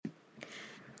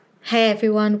Hey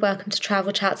everyone, welcome to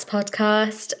Travel Chats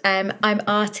podcast. I'm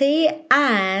Artie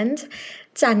and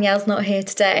Danielle's not here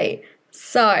today.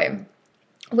 So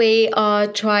we are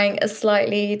trying a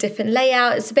slightly different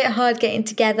layout. It's a bit hard getting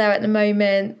together at the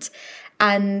moment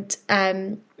and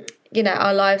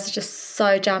our lives are just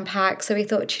so jam-packed. So we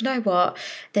thought, you know what?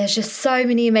 There's just so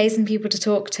many amazing people to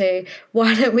talk to.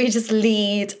 Why don't we just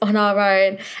lead on our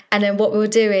own? And then what we'll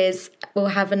do is we'll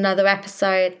have another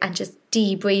episode and just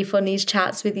debrief on these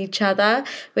chats with each other,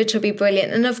 which will be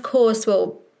brilliant. And of course,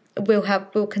 we'll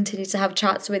continue to have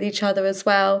chats with each other as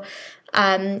well.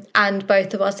 And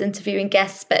both of us interviewing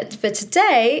guests. But for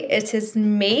today, it is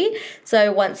me.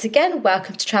 So once again,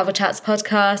 welcome to Travel Chats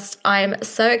podcast. I'm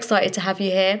so excited to have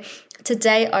you here.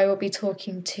 Today, I will be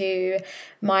talking to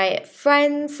my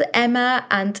friends, Emma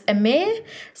and Amir.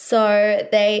 So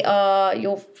they are,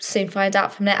 you'll soon find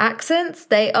out from their accents,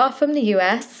 they are from the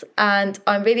US. And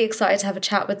I'm really excited to have a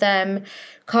chat with them.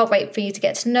 Can't wait for you to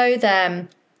get to know them.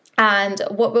 And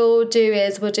what we'll do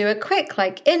is we'll do a quick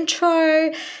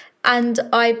intro. And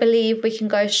I believe we can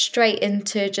go straight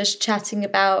into just chatting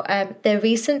about their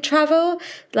recent travel.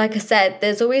 Like I said,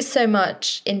 there's always so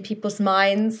much in people's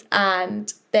minds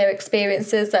and their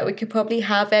experiences that we could probably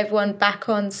have everyone back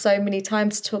on so many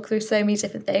times to talk through so many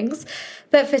different things.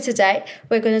 But for today,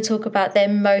 we're going to talk about their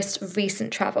most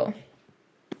recent travel.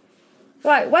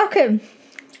 Right, welcome.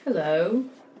 Hello.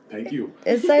 Thank you.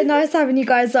 It's so nice having you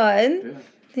guys on.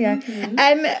 Yeah.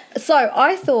 So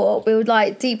I thought we would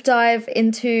deep dive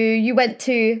into, you went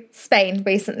to Spain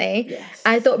recently. Yes.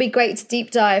 I thought it'd be great to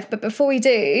deep dive, but before we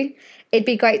do, it'd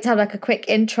be great to have a quick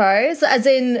intro. So as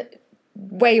in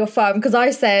where you're from, because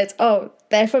I said, oh,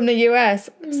 they're from the US,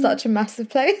 such a massive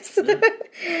place.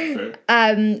 Fair.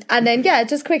 And then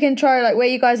just quick intro, where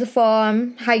you guys are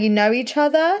from, how you know each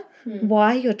other,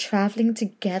 why you're traveling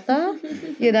together,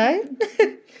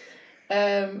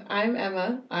 I'm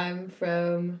Emma. I'm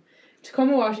from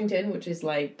Tacoma, Washington, which is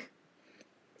 30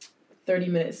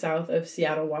 minutes south of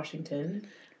Seattle, Washington,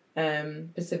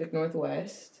 Pacific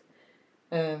Northwest.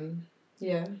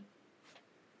 Yeah.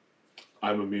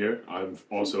 I'm Amir. I'm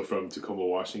also from Tacoma,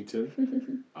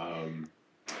 Washington.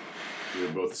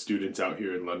 We're both students out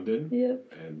here in London.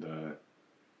 Yep. And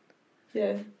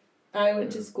yeah. I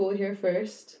went to school here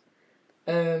first.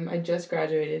 I just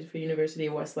graduated from University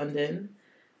of West London.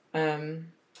 And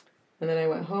then I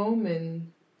went home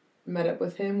and met up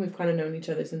with him. We've kind of known each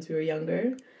other since we were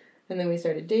younger. And then we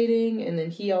started dating. And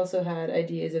then he also had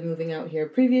ideas of moving out here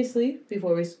previously,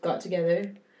 before we got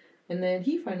together. And then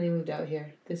he finally moved out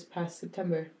here this past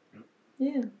September.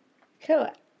 Yeah. Cool.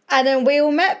 And then we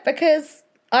all met because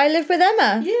I live with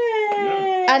Emma.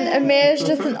 Yay! And Amir's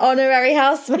just an honorary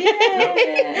housemate.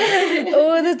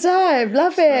 All the time.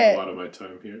 Love spent it. a lot of my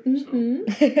time here.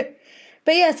 Mm-hmm.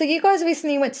 But yeah, so you guys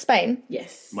recently went to Spain.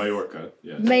 Yes. Mallorca,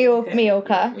 yes.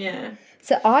 Mallorca. Yeah.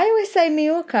 So I always say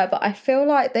Mallorca, but I feel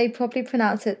like they probably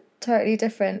pronounce it totally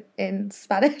different in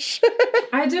Spanish.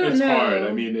 I don't It's know. hard. I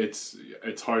mean, it's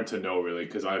hard to know, really,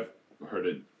 because I've heard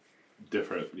it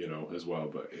different, as well.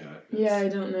 But yeah. Yeah, I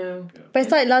don't know. Yeah. But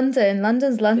it's like London.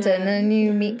 London's London. Yeah. And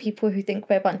you meet people who think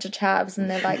we're a bunch of chavs and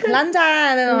they're like, London!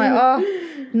 And I'm like, oh,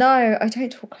 no, I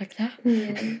don't talk like that.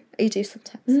 You do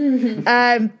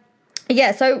sometimes.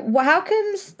 Yeah, so how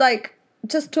comes,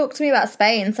 just talk to me about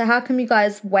Spain. So how come you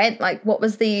guys went? What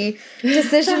was the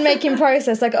decision-making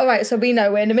process? All right, so we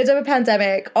know we're in the middle of a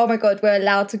pandemic. Oh my God, we're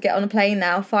allowed to get on a plane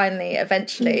now, finally,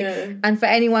 eventually. Yeah. And for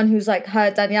anyone who's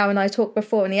heard Danielle and I talk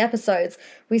before in the episodes,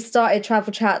 we started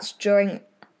Travel Chats during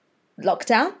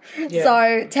lockdown. Yeah.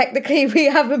 So technically we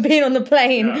haven't been on the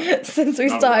plane since we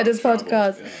started this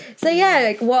podcast.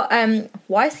 Yeah. So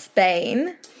why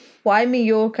Spain? Why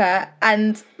Mallorca?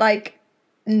 And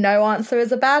no answer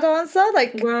is a bad answer.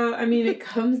 Well, I mean, it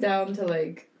comes down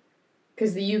to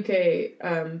because the UK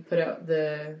put out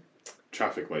the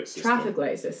Traffic light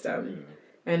system. Yeah.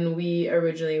 And we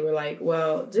originally were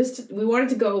we wanted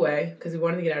to go away because we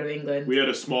wanted to get out of England. We had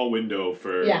a small window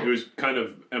for, it was kind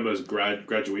of Emma's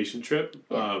graduation trip.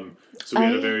 Yeah. So we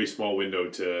had a very small window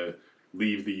to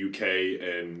leave the UK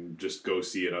and just go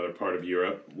see another part of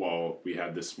Europe while we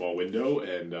had this small window.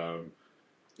 And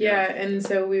and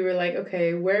so we were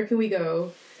okay, where can we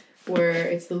go where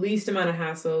it's the least amount of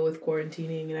hassle with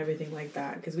quarantining and everything like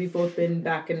that? Because we've both been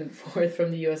back and forth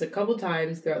from the US a couple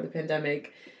times throughout the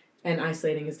pandemic, and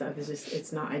isolating and stuff is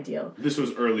it's not ideal. This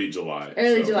was early July.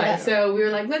 July. So we were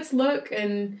let's look,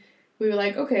 and we were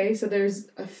okay, so there's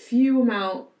a few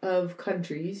amount of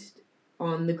countries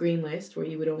on the green list where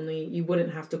you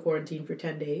wouldn't have to quarantine for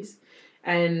 10 days.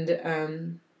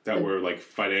 And that were like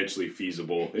financially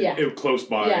feasible. Yeah. It close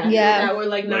by. Yeah. Yeah. That were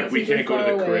like not like we super can't go to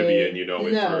far the away. Caribbean, you know,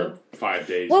 No. for 5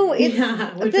 days. Well, it's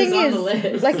Yeah, the which thing is on is, the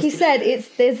list. like you said,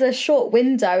 there's a short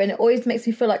window, and it always makes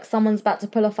me feel like someone's about to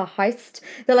pull off a heist.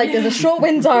 They're like, there's a short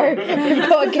window, I've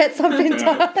got to get something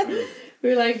done. We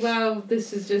were like, wow,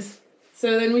 this is just...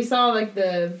 So then we saw, like,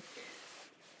 the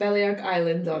Balearic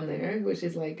Islands on there, which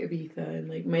is, like, Ibiza and,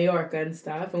 like, Mallorca and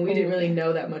stuff. And we didn't really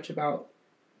know that much about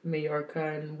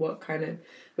Mallorca and what kind of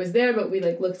was there. But we,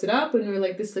 like, looked it up and we were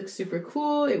like, this looks super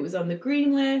cool. It was on the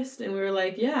green list. And we were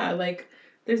like, yeah, like,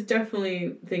 there's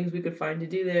definitely things we could find to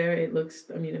do there. It looks,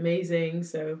 I mean, amazing.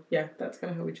 So, yeah, that's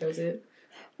kind of how we chose it.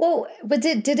 Well, but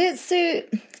did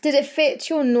it fit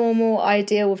your normal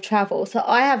ideal of travel? So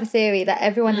I have a theory that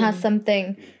everyone has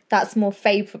something that's more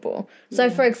favourable. So,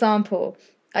 for example,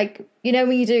 like, you know,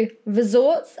 when you do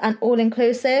resorts and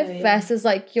all-inclusive versus,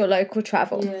 like, your local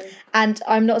travel. Yeah. And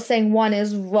I'm not saying one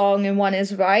is wrong and one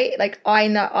is right. Like,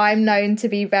 I'm known to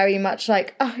be very much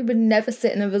like, oh, I would never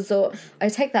sit in a resort. I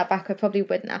take that back. I probably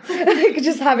would now. Like,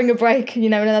 just having a break, you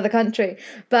know, in another country.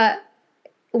 But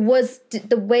was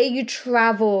the way you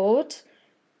travelled,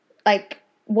 like,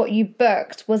 what you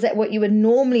booked, was it what you would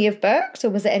normally have booked, or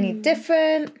was it any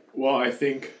different? Well, I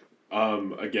think,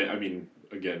 again,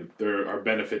 there are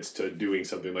benefits to doing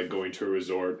something like going to a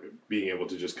resort, being able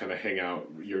to just kind of hang out.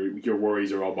 Your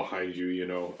worries are all behind you, you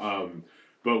know.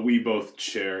 But we both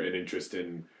share an interest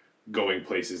in going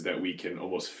places that we can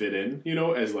almost fit in, you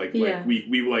know, as like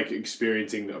we like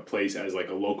experiencing a place as like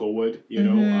a local would, you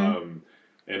know.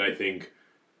 And I think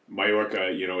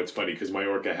Mallorca, you know, it's funny because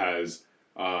Mallorca has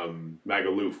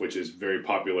Magaluf, which is very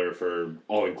popular for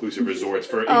all-inclusive resorts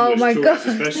for English tourists,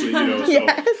 especially, you know.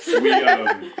 So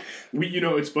yes. we you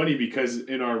know, it's funny because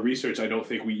in our research, I don't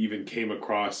think we even came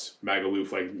across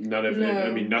Magaluf. Like none of it. I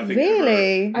mean, nothing.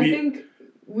 Really? I think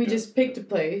we just picked a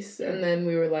place, and then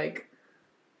we were like,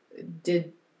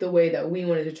 did the way that we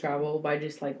wanted to travel by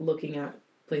just like looking at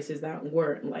places that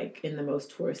weren't like in the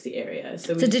most touristy areas.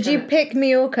 So did you pick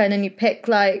Mallorca and then you pick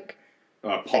like?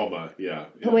 Palma, yeah.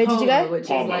 Where did you go?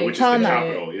 Palma, which is the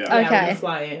capital, yeah. Okay. We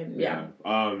fly in, yeah.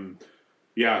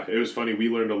 Yeah, it was funny. We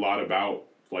learned a lot about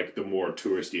like the more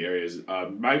touristy areas.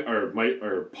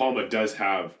 Palma does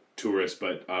have tourists,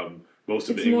 but most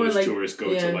of the English like, tourists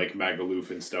go to like Magaluf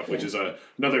and stuff, which is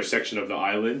another section of the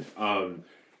island. And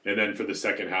then for the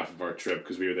second half of our trip,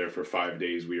 because we were there for 5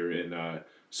 days, we were in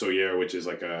Soller, which is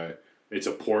like it's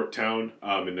a port town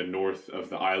in the north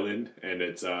of the island, and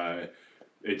it's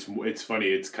funny.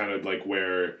 It's kind of like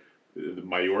where the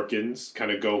Mallorcans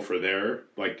kind of go for their,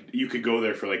 like, you could go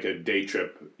there for like a day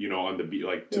trip, you know, on the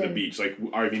the beach. Like,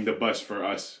 I mean, the bus for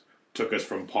us took us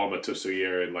from Palma to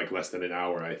Soller in like less than an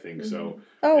hour, I think. So.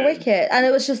 Wicked! And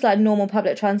it was just like normal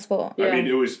public transport. I mean,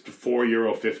 it was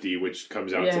 €4.50, which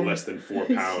comes out to less than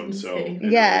 £4. So it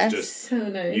was just so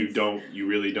nice. You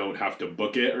really don't have to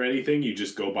book it or anything. You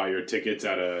just go buy your tickets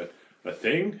at a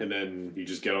thing, and then you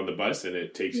just get on the bus and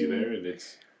it takes you there, and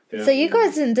it's So you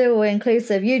guys didn't do all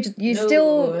inclusive.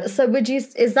 Still. So would you?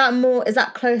 Is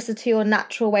that closer to your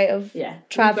natural way of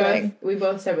traveling? We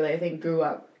both separately, I think, grew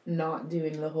up not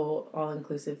doing the whole all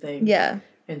inclusive thing. Yeah.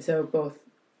 And so both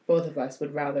of us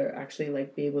would rather actually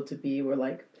like be able to be where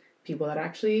like people that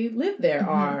actually live there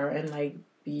are, and like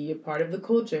be a part of the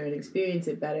culture and experience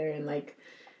it better, and like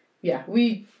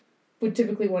we would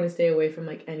typically want to stay away from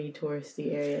like any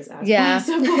touristy areas as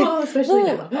possible, especially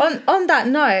now. On that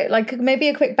note, like maybe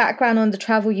a quick background on the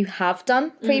travel you have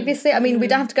done previously. I mean, we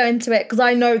don't have to go into it because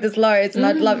I know there's loads, and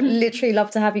I'd literally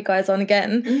love to have you guys on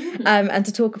again, and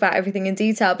to talk about everything in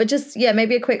detail. But just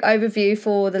maybe a quick overview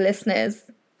for the listeners.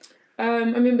 I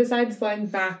mean, besides flying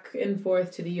back and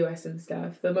forth to the US and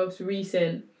stuff, the most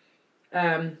recent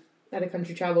out of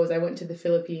country travels, I went to the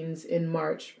Philippines in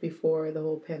March before the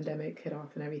whole pandemic hit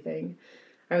off and everything.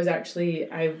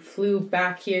 I flew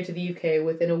back here to the UK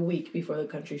within a week before the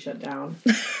country shut down.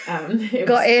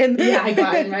 Got in. Yeah, I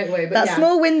got in right away. But that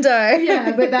small window.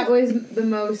 Yeah, but that was the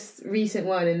most recent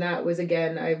one, and that was,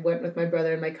 again, I went with my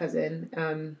brother and my cousin,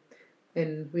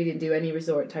 and we didn't do any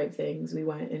resort type things. We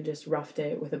went and just roughed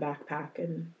it with a backpack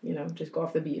and, you know, just go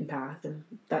off the beaten path, and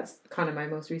that's kind of my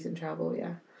most recent travel,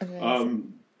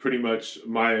 Pretty much,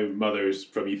 my mother's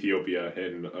from Ethiopia,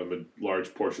 and a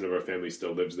large portion of our family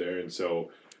still lives there. And so,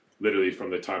 literally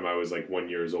from the time I was like 1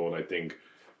 year old, I think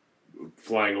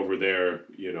flying over there,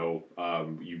 you know,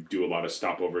 you do a lot of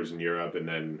stopovers in Europe, and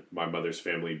then my mother's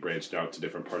family branched out to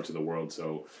different parts of the world.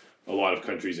 So, a lot of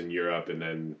countries in Europe, and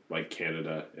then like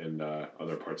Canada and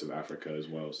other parts of Africa as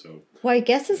well. So, well, I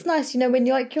guess it's nice, you know, when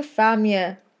you're like your family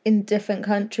are in different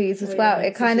countries as well.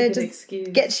 It kind of just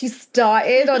gets you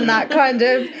started on that kind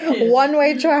of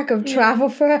one-way track of travel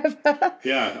forever.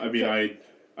 Yeah, I mean,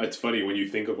 it's funny when you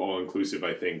think of all-inclusive,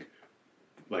 I think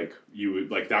like you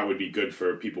would like that would be good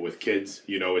for people with kids.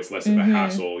 You know, it's less of a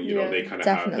hassle. You know, they kind of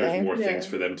have there's more things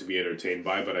for them to be entertained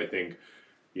by. But I think,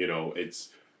 you know, it's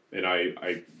and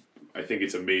I think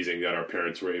it's amazing that our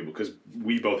parents were able, because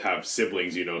we both have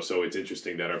siblings, you know, so it's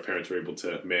interesting that our parents were able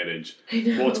to manage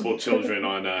multiple children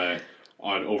on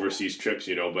overseas trips,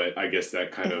 you know, but I guess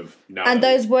that kind of now. And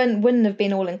those wouldn't have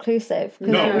been all inclusive.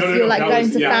 No, you're like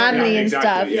going to family and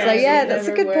exactly, stuff. So that's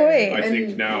a good point. I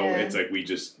think now it's like we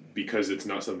just, because it's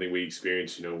not something we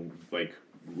experience, you know, like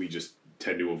we just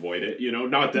tend to avoid it, you know,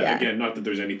 not that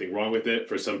there's anything wrong with it.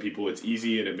 For some people it's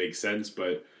easy and it makes sense,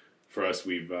 but for us,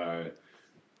 we've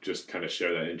just kind of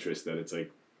share that interest that it's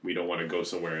like, we don't want to go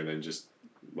somewhere and then just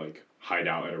like hide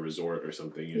out at a resort or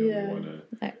something, you know. We want to,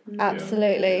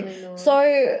 absolutely. Yeah.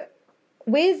 So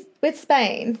with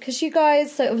Spain, because you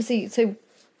guys, so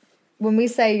when we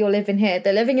say you're living here,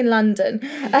 they're living in London.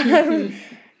 I'm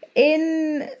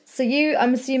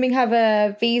assuming have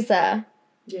a visa.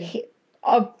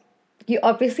 You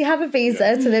obviously have a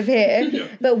visa to live here,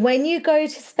 but when you go to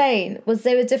Spain, was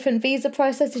there a different visa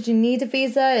process? Did you need a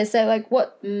visa? Is there like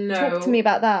what? No. Talk to me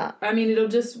about that. I mean, it'll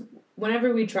just,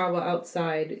 whenever we travel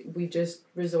outside, we just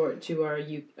resort to our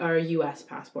US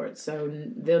passports. So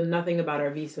nothing about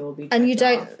our visa will be checked. And you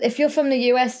don't, if you're from the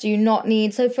US, do you not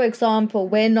need, so for example,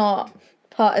 we're not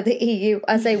part of the EU.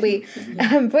 I say we,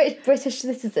 British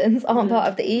citizens aren't part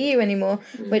of the EU anymore,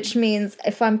 which means,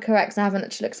 if I'm correct, I haven't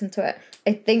actually looked into it,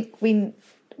 I think we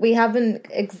have an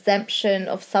exemption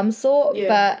of some sort,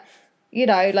 but, you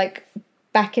know, like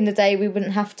back in the day, we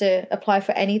wouldn't have to apply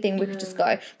for anything. We could just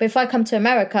go. But if I come to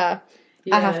America,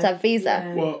 I have to have a visa.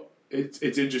 Yeah. Well, it's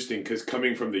interesting because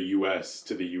coming from the US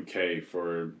to the UK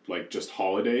for like just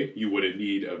holiday, you wouldn't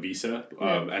need a visa,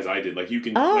 as I did. Like you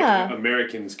can, like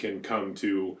Americans can come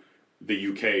to the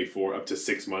UK for up to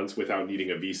 6 months without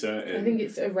needing a visa. And I think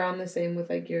it's around the same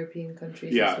with like European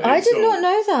countries. Yeah, I did not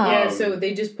know that. Yeah, so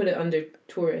they just put it under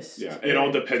tourists. Yeah, it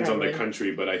all depends on the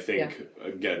country, but I think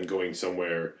again, going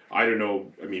somewhere, I don't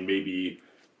know. I mean, maybe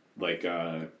like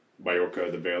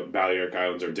Mallorca, the Balearic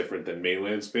Islands are different than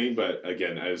mainland Spain, but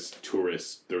again, as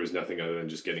tourists, there was nothing other than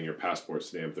just getting your passport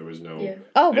stamped. There was no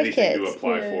anything to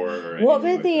apply for. Or what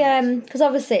were the because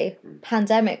obviously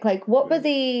pandemic, like what was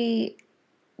the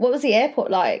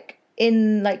airport like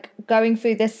in like going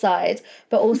through this side,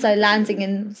 but also landing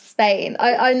in Spain?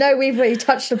 I know we've already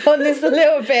touched upon this a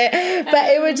little bit, but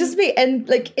it would just be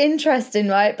interesting,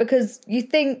 right? Because you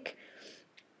think,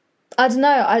 I don't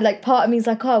know, part of me is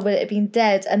like, oh, would it have been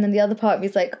dead? And then the other part of me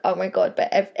is like, oh my God,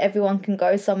 but everyone can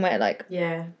go somewhere, like,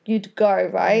 you'd go,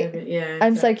 right? Yeah, exactly.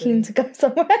 I'm so keen to go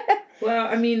somewhere. Well,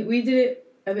 I mean, we did it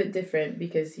a bit different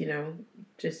because, you know,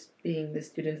 just being the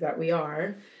students that we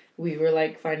are, we were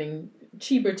like finding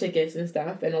cheaper tickets and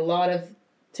stuff. And a lot of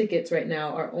tickets right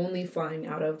now are only flying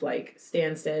out of like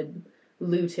Stansted,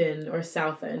 Luton, or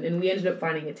Southend. And we ended up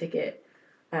finding a ticket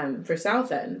for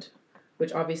Southend,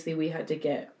 which obviously we had to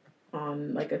get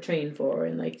on like a train for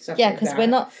and like stuff like that. Yeah, because we're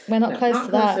not close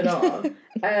to that. Not close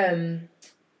at all.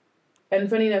 And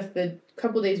funny enough, the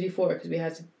couple days before, because we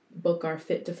had to book our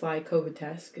fit to fly COVID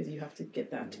test, because you have to get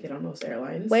that to get on most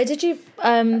airlines. Where did you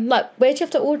where did you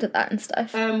have to order that and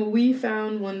stuff? We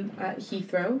found one at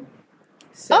Heathrow.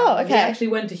 So okay. We actually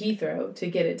went to Heathrow to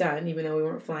get it done, even though we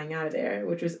weren't flying out of there,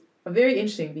 which was very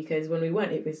interesting because when we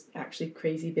went, it was actually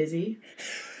crazy busy,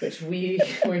 which we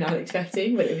were not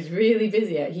expecting, but it was really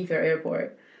busy at Heathrow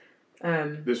Airport.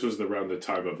 This was around the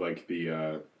time of like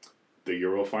the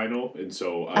Euro final, and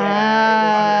so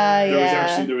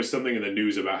there was something in the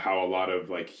news about how a lot of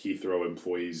like Heathrow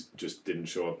employees just didn't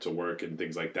show up to work and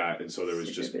things like that, and so there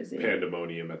was just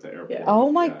pandemonium at the airport. Yeah.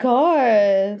 Oh my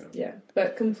God! Yeah,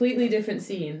 but completely different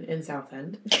scene in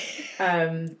Southend.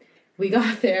 We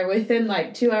got there within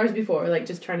like 2 hours before, like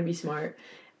just trying to be smart,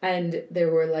 and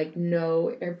there were like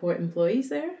no airport employees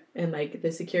there, and like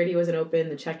the security wasn't open,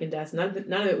 the check-in desk, none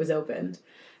of it was opened.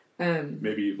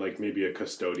 Maybe a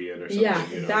custodian or something. Yeah,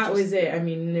 you know, that was it. I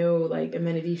mean, no like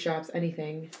amenity shops,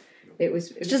 anything. It was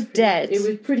just dead. It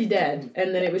was pretty dead,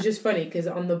 and then it was just funny because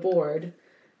on the board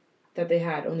that they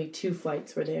had, only 2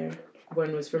 flights were there.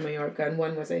 One was from Mallorca, and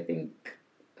one was, I think,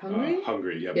 Hungary.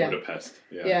 Hungary, Budapest.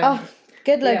 Yeah. Oh,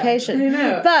 good location. Yeah, I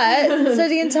know. But so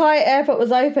the entire airport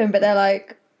was open, but they're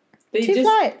like, two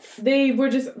flights. They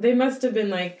must have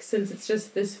been like, since it's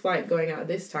just this flight going out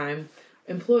this time,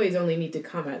 employees only need to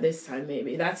come at this time,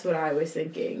 maybe. That's what I was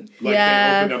thinking. Like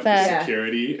they open up the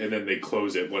security and then they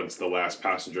close it once the last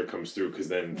passenger comes through, because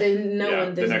then the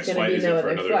next flight isn't for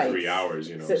another 3 hours,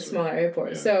 you know. It's a smaller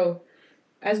airport. Yeah. So,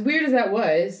 as weird as that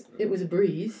was, it was a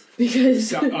breeze because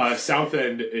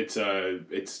Southend, it's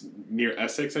near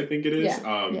Essex, I think it is.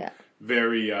 Yeah.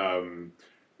 Very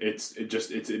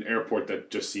it's an airport that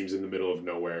just seems in the middle of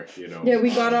nowhere, you know. Yeah, we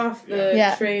got off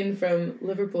the train from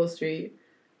Liverpool Street,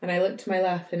 and I looked to my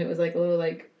left, and it was like a little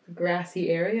like grassy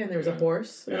area, and there was a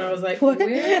horse, and I was like, what?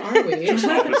 Where are we? Just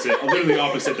opposite, literally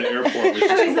opposite the airport. Which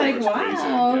I was like,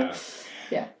 wow. Crazy.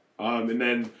 Yeah. And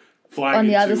then flying on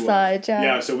the other side.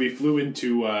 Yeah, so we flew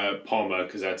into Palma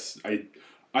because that's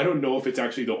I don't know if it's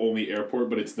actually the only airport,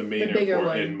 but it's the main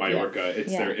airport in Mallorca. Yeah.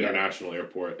 It's their international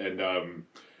airport, and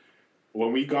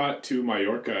when we got to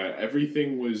Mallorca,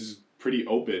 everything was pretty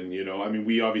open, you know. I mean,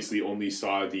 we obviously only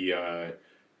saw the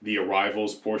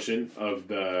arrivals portion of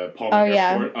the Palma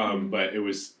airport, but it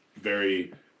was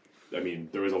very... I mean,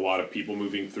 there was a lot of people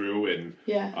moving through, and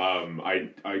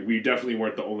we definitely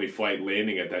weren't the only flight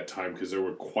landing at that time because there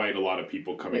were quite a lot of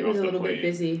people coming off the plane. It was a little bit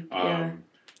busy,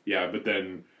 but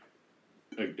then...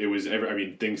 it was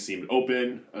things seemed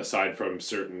open aside from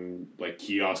certain like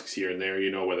kiosks here and there, you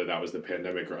know, whether that was the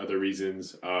pandemic or other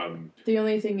reasons. The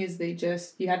only thing is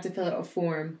you had to fill out a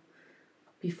form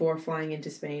before flying into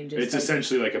Spain. It's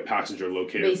essentially like a passenger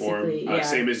locator form,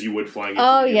 same as you would flying into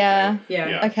the UK.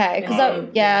 Yeah. Okay,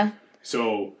 because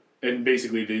So, and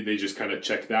basically they just kind of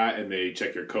check that, and they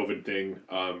check your COVID thing,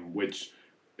 which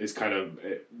is kind of...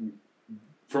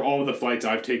 For all of the flights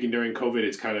I've taken during COVID,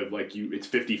 it's kind of like it's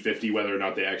 50-50 whether or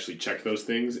not they actually check those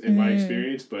things in my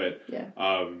experience. But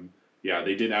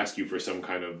they did ask you for some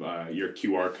kind of your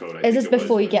QR code. Is this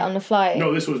before you get on the flight?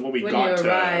 No, this was when we got to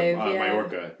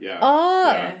Mallorca. Yeah.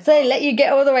 Oh, so they let you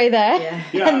get all the way there,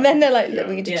 and then they're like,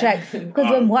 we need to check.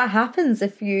 Because then what happens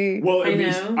if you? Well, at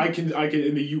least I can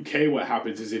in the UK. What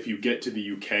happens is if you get to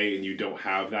the UK and you don't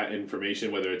have that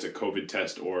information, whether it's a COVID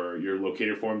test or your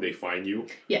locator form, they fine you.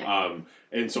 Yeah.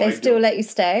 And so they still let you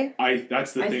stay.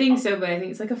 That's the thing. I think so, but I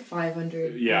think it's like a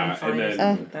 500. Yeah, and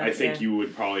then I think you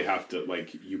would probably have to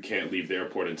you can't leave the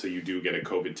airport until you do get a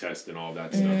COVID test and all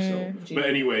that stuff. So, but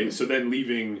anyway, so then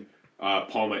leaving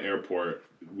Palma Airport,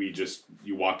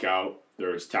 you walk out.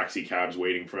 There's taxi cabs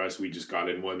waiting for us. We just got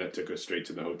in one that took us straight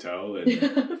to the hotel, and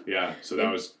so that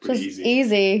was pretty easy.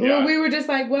 Easy. Yeah. Well, we were just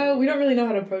like, we don't really know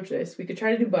how to approach this. We could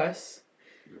try to do bus.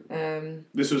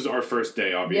 This was our first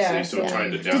day, obviously,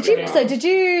 trying to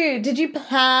navigate. Did you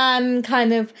plan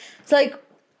kind of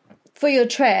for your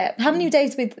trip? How many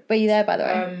days were you there, by the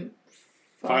way?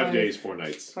 5 days, 4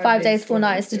 nights. 5 days, 4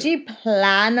 nights. Did you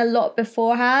plan a lot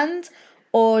beforehand,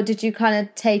 or did you kind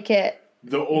of take it?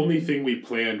 The only thing we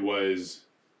planned was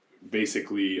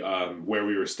basically where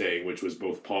we were staying, which was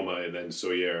both Palma and then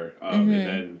Sóller, and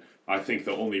then I think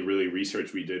the only really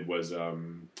research we did was.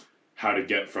 How to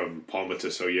get from Palma to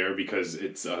Sóller because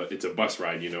it's a bus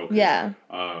ride, you know. Yeah.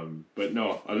 But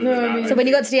no, other than that. So when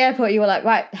you got to the airport, you were like,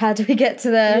 right, how do we get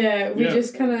to the? Yeah, we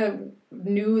just kind of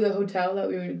knew the hotel that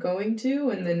we were going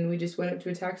to, and then we just went up to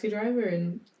a taxi driver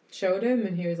and showed him,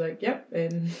 and he was like, "Yep,"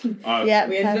 and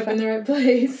we ended up in the right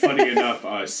place. Funny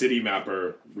enough, City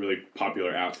Mapper, really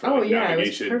popular app for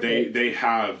navigation. They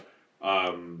have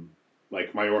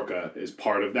Mallorca is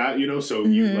part of that, you know. So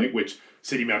you which.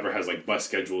 City Mapper has bus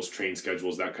schedules, train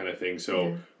schedules, that kind of thing.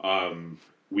 So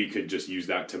we could just use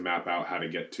that to map out how to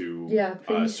get to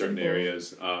certain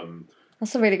areas.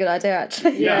 That's a really good idea,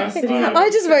 actually. Yeah.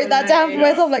 I just wrote that down for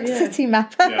myself, City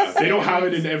Mapper. Yeah, they don't have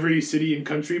it in every city and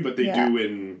country, but they do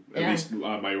in at least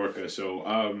Mallorca. So,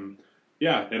 and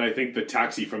I think the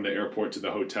taxi from the airport to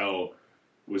the hotel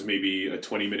was maybe a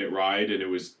 20-minute ride, and it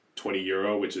was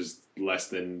 €20, which is less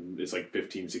than, it's like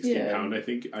 15-16 pound, I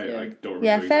think. I don't remember.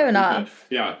 Yeah, fair enough.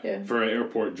 For an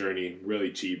airport journey,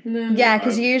 really cheap. Yeah,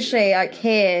 because usually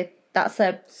here that's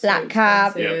a black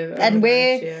cab, and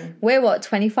we're what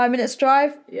 25 minutes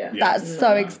drive. Yeah, that's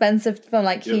so expensive from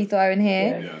Heathrow in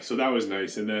here. Yeah, so that was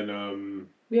nice, and then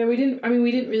we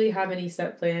didn't really have any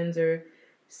set plans or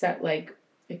set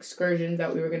excursions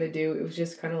that we were gonna do. It was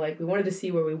just kind of we wanted to see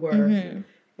where we were.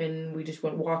 And we just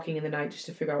went walking in the night just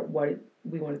to figure out what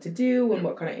we wanted to do and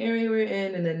what kind of area we were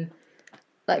in, and then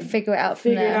figure it out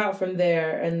from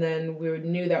there. And then we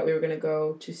knew that we were going to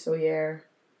go to Sóller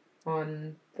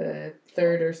on the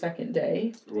third or second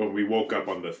day. Well, we woke up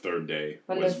on the third day.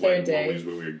 On the third day was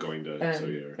when we were going to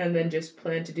Sóller, and then just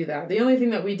planned to do that. The only thing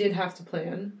that we did have to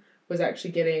plan was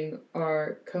actually getting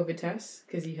our COVID tests,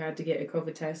 because you had to get a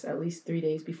COVID test at least 3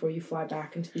 days before you fly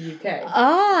back into the UK. So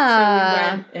we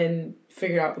went and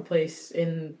figured out the place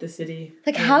in the city.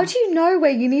 How do you know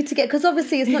where you need to get? Because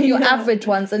obviously it's not your average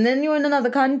ones, and then you're in another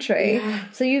country. Yeah.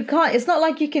 So you can't, it's not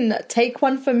like you can take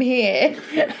one from here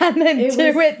and then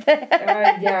do it there.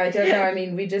 I don't know. I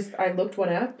mean, I looked one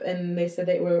up, and they said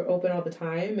they were open all the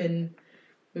time, and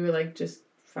we were just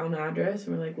found an address,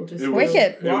 and we're we'll just walk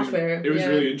there. It was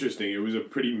really interesting. It was a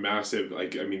pretty massive,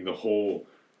 the whole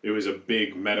it was a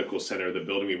big medical center, the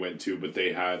building we went to, but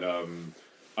they had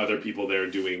other people there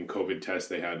doing COVID tests.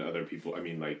 They had other people,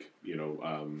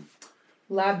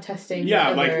 lab testing.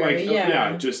 Yeah, but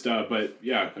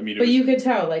you could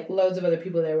tell, like, loads of other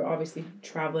people there were obviously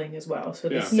traveling as well. So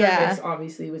the service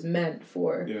obviously was meant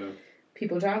for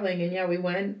people traveling, and we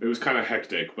went. It was kind of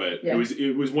hectic, but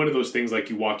it was one of those things, like,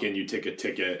 you walk in, you take a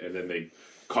ticket, and then they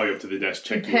call you up to the desk,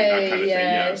 check you, and that kind of thing.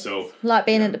 Yeah, so like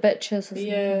being at the butcher's. Or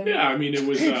something. Yeah, I mean, it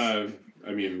was.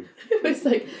 It was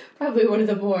like probably one of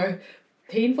the more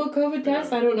painful COVID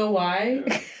tests. I don't know why.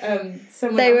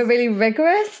 They were really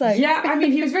rigorous. Yeah, I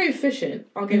mean, he was very efficient.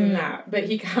 I'll give him that. But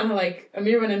he kind of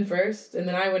Amir went in first, and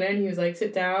then I went in. He was like,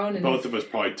 sit down. And both of us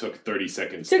probably took 30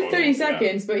 seconds.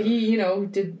 But he,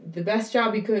 did the best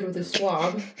job he could with a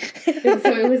swab. And so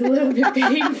it was a little bit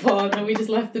painful, and then we just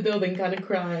left the building kind of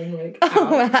crying, like,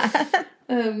 ouch.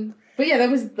 But yeah, that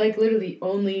was literally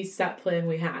only set plan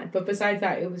we had. But besides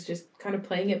that, it was just kind of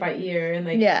playing it by ear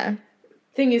and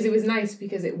thing is, it was nice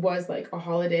because it was a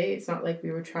holiday. It's not like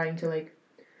we were trying to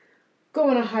go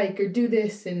on a hike or do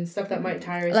this and stuff that might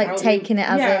tire us out. Taking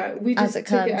it we just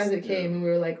took it as it came, and we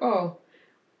were like, oh,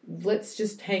 let's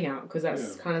just hang out because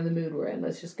that's kind of the mood we're in.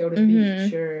 Let's just go to the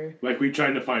beach or we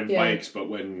tried to find bikes, but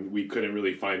when we couldn't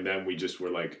really find them, we just were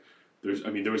like, there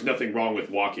was nothing wrong with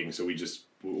walking, so we just,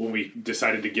 when we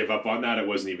decided to give up on that, it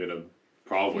wasn't even a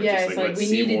problem. Yeah, it's we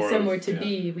needed somewhere to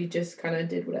be. We just kind of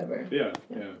did whatever. Yeah.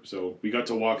 So we got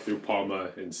to walk through Palma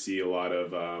and see a lot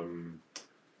of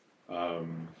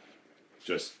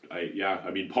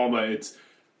Palma.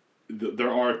 There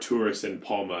are tourists in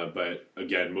Palma, but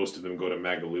again, most of them go to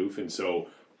Magaluf, and so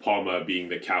Palma, being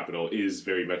the capital, is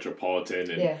very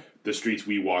metropolitan, and the streets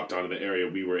we walked on in the area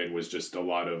we were in was just a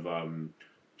lot of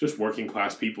just working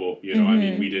class people. I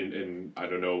mean, we didn't, and I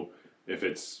don't know if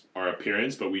it's our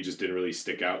appearance, but we just didn't really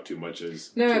stick out too much as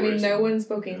tourists. I mean, no one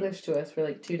spoke English to us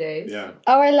for 2 days. Yeah.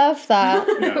 Oh, I love that.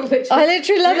 I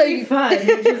literally love it. Fun.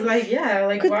 Which is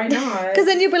why not? Because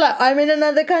then you'll be like, I'm in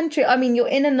another country. I mean, you're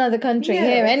in another country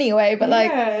here anyway, but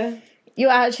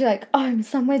you're actually like, oh, I'm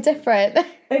somewhere different.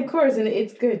 Of course, and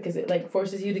it's good because it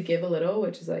forces you to give a little,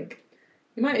 which is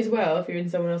you might as well if you're in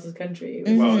someone else's country.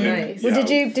 Which is nice. Well,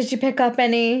 did you pick up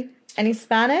any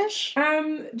Spanish?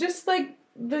 Just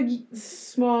the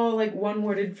small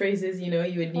one-worded phrases you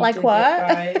would need to what?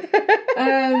 Get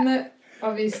by.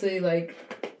 Obviously I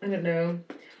don't know.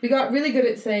 We got really good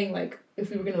at saying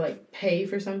if we were gonna pay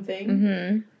for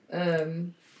something.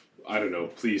 I don't know.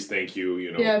 Please, thank you.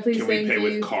 Please, can we pay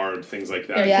with card? Things like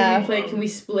that. Can we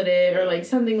split it or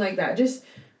something like that? Just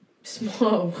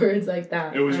small words like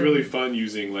that. It was really fun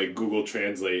using Google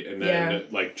Translate and then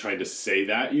trying to say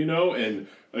that and.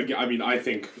 I mean, I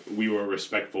think we were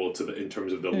respectful in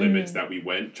terms of the limits that we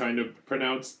went trying to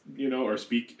pronounce, or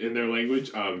speak in their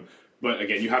language. But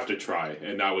again, you have to try,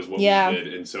 and that was what we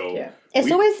did. And so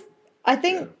it's always, I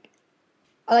think,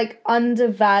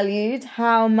 undervalued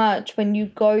how much when you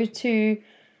go to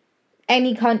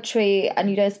any country and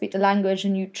you don't speak the language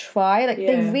and you try,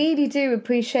 they really do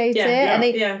appreciate it, and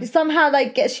they somehow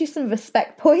gets you some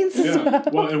respect points as well.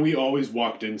 Well, and we always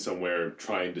walked in somewhere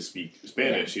trying to speak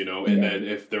Spanish, and then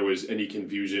if there was any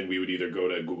confusion, we would either go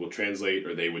to Google Translate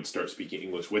or they would start speaking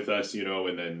English with us,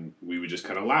 and then we would just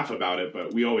kind of laugh about it,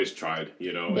 but we always tried,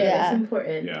 it's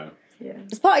important. Yeah.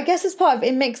 It's part of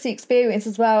it makes the experience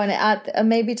as well, and it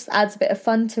maybe just adds a bit of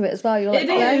fun to it as well. You're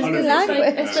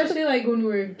especially when we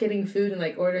were getting food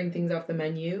and ordering things off the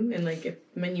menu, and if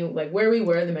menu where we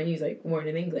were, the menus weren't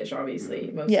in English, obviously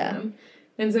most of them,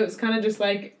 and so it's kind of just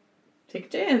take a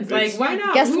chance, why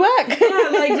not? Guesswork.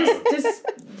 Just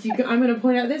I'm gonna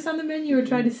point out this on the menu or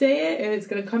try to say it, and it's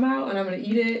gonna come out, and I'm gonna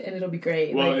eat it, and it'll be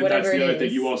great. Well, and whatever that's the other thing.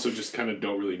 Is. You also just kind of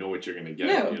don't really know what you're gonna get.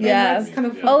 No, that's kind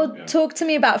of fun. Talk to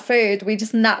me about food. We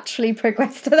just naturally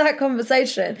progressed to that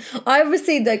conversation. I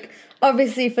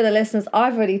obviously for the listeners,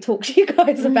 I've already talked to you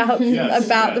guys about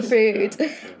the food,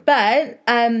 but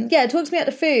talk to me about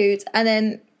the food, and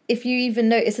then if you even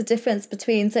notice a difference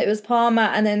between, so it was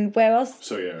Palma and then where else?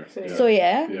 Sóller.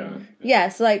 Yeah.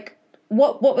 So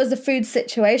what was the food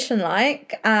situation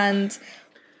like? And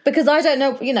because I don't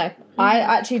know, I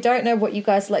actually don't know what you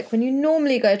guys like when you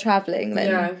normally go traveling.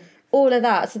 Then all of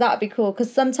that. So that'd be cool,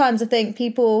 because sometimes I think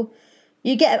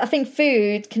I think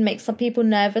food can make some people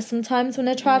nervous sometimes when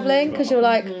they're traveling, because you're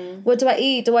like, what do I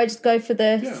eat? Do I just go for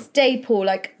the staple?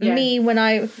 Me, when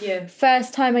I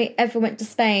first time I ever went to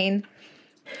Spain,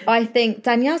 I think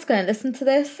Danielle's going to listen to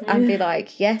this and be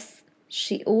like, yes,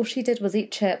 all she did was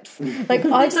eat chips. I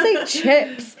just ate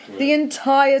chips the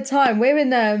entire time. We're in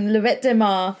Lloret de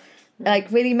Mar,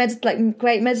 really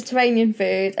great Mediterranean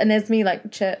food, and there's me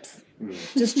chips,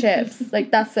 just chips.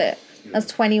 That's it. I was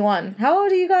 21. How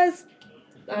old are you guys?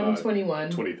 I'm 21.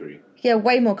 23. Yeah,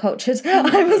 way more cultured.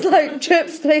 I was like,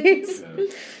 chips, please.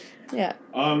 Yeah.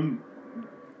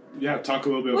 Yeah, talk a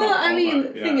little bit about Palma. I mean,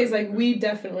 the thing is, like, we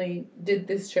definitely did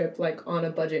this trip, like, on a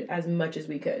budget as much as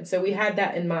we could. So we had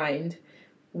that in mind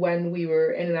when we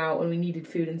were in and out, when we needed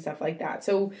food and stuff like that.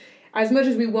 So as much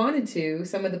as we wanted to,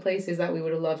 some of the places that we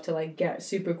would have loved to, like, get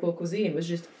super cool cuisine was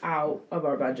just out of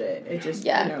our budget. It just,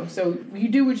 you know, so you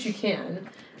do what you can.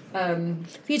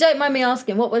 If you don't mind me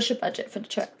asking, what was your budget for the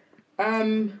trip?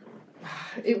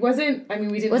 It wasn't, I mean,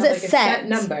 we didn't have, like, a set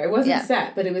number. It wasn't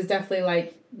set, but it was definitely,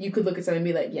 like, you could look at something and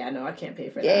be like, yeah, no, I can't pay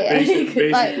for that. Yeah.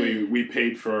 Basically, we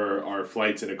paid for our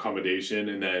flights and accommodation,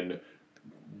 and then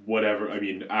whatever, I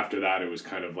mean, after that, it was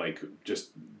kind of, like,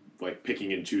 just, like,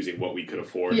 picking and choosing what we could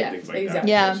afford and things like that.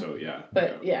 Yeah. So,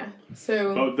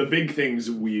 So... But the big things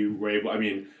we were able, I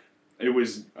mean, it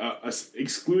was,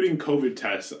 excluding COVID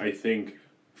tests, I think,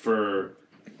 for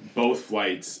both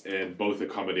flights and both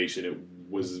accommodation, it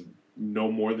was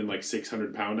no more than like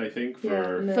 £600, I think,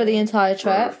 for the entire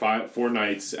trip. 4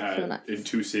 nights in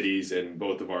 2 cities, and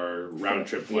both of our round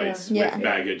trip flights with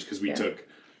baggage, because we took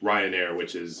Ryanair,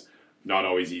 which is not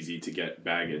always easy to get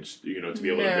baggage, you know, to be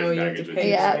able to bring baggage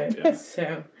with you.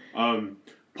 So.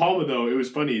 Palma, though, it was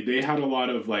funny. They had a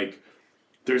lot of, like,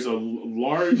 there's a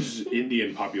large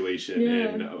Indian population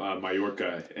in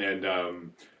Mallorca,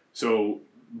 and so.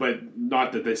 But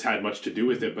not that this had much to do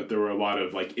with it, but there were a lot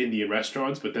of, like, Indian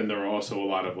restaurants, but then there were also a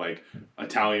lot of, like,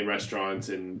 Italian restaurants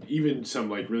and even some,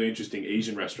 like, really interesting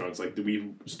Asian restaurants. Like,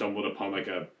 we stumbled upon, like,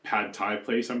 a pad thai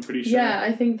place, I'm pretty sure. Yeah,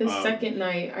 I think the second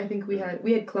night, I think we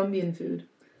had Colombian food.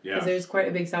 Yeah. Because there's quite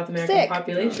a big South American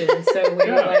population. Yeah. So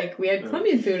we were like, we had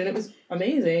Colombian food, and it was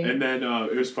amazing. And then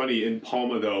it was funny, in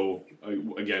Palma, though,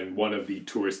 again, one of the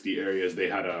touristy areas, they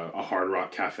had a Hard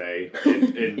Rock Cafe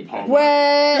in Palma. What?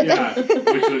 Yeah,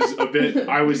 which was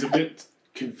I was a bit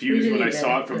confused when I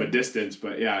saw it from a distance,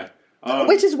 but yeah.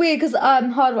 Which is weird, because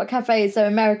Hard Rock Cafe is so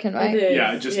American, right? It is.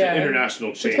 Yeah, just an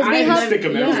international chain.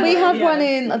 Because we have one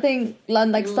in, I think,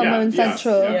 London, like somewhere in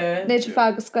Central, near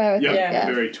Trafalgar Square.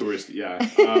 Very touristy,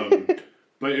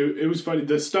 but it was funny.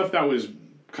 The stuff that was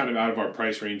kind of out of our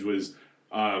price range was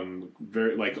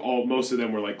very, like, most of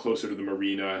them were, like, closer to the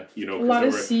marina, you know, because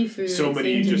there were seafood, so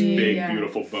many just big,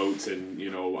 beautiful boats, and, you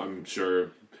know, I'm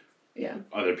sure... Yeah.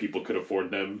 Other people could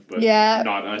afford them, but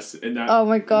not us. In that, oh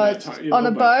my god! Time, on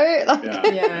a boat? Like,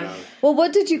 Well,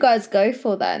 what did you guys go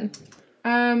for then?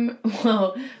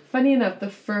 Well, funny enough, the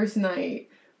first night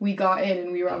we got in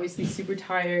and we were obviously super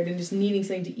tired and just needing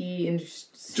something to eat and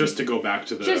just to go back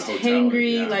to the just hotel.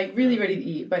 Hangry, like really ready to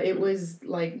eat. But it was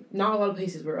like not a lot of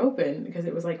places were open because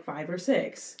it was like 5 or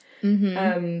 6.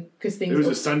 Because things. It was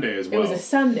a Sunday as well. It was a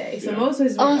Sunday, so most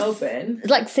places weren't open. It's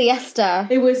like siesta.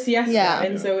 It was siesta,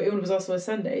 and so it was also a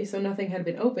Sunday, so nothing had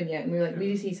been open yet, and we were like,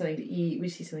 we just need something to eat. We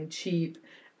just need something cheap.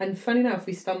 And funny enough,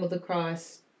 we stumbled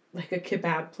across like a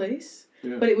kebab place.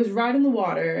 Yeah. But it was right on the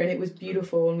water, and it was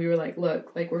beautiful, and we were like,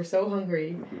 look, like, we're so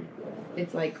hungry.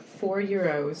 It's like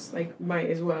 €4, like,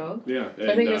 might as well. Yeah.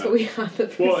 So I think that's what we had the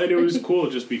first Well, and it was cool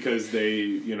just because they,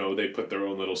 you know, they put their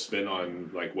own little spin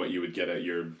on, like, what you would get at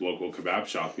your local kebab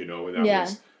shop, you know, and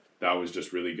that was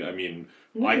just really good. I mean,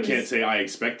 I can't say I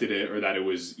expected it or that it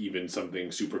was even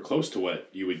something super close to what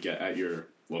you would get at your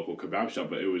local kebab shop,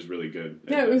 but it was really good.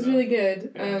 Yeah, it was really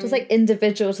good. Just like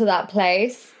individual to that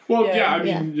place. Well, I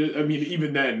mean,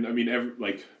 even then, I mean,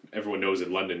 everyone knows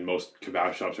in London most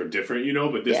kebab shops are different, you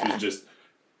know, but this was just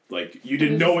like you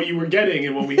didn't know what you were getting,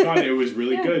 and when we got it, it was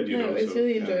really good, you know. It was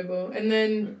really enjoyable. And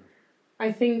then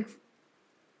I think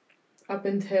up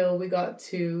until we got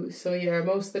to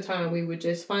most of the time we would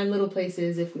just find little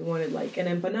places if we wanted like an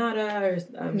empanada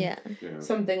or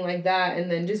something like that, and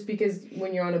then just because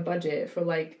when you're on a budget for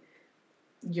like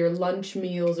your lunch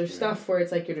meals or stuff where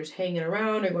it's like you're just hanging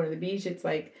around or going to the beach, it's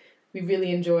like we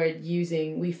really enjoyed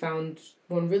we found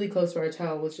one really close to our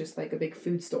hotel was just like a big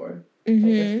food store, like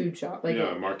a food shop, like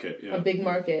a market, a big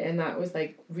market, and that was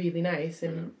like really nice,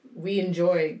 and we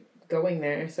enjoy going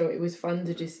there, so it was fun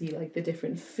to just see like the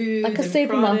different foods, like a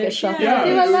supermarket shop.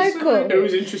 Local. It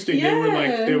was interesting.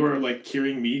 They were like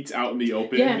curing meats out in the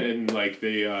open, and like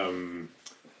they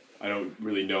I don't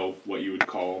really know what you would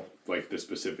call like the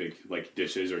specific like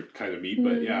dishes or kind of meat,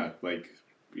 but like,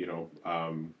 you know,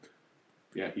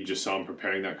 you just saw them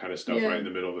preparing that kind of stuff right in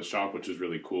the middle of the shop, which was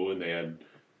really cool, and they had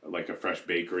like a fresh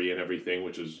bakery and everything,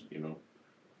 which was, you know,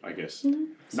 I guess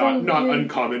not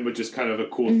uncommon, but just kind of a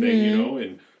cool thing, you know,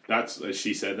 and that's, as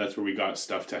she said, that's where we got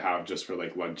stuff to have just for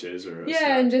like lunches or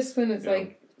and just when it's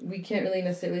like we can't really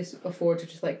necessarily afford to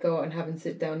just like go out and have a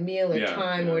sit down meal or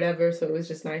time or whatever, so it was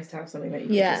just nice to have something that you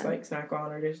could just like snack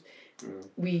on or just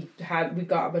we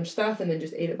got a bunch of stuff and then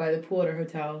just ate it by the pool at our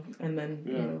hotel, and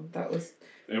then that was.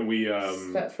 And we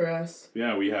set for us.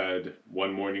 Yeah, we had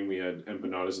one morning we had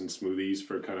empanadas and smoothies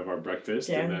for kind of our breakfast,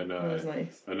 and then that was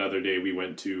nice. Another day we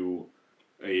went to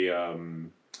a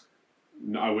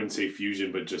I wouldn't say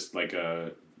fusion, but just like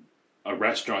a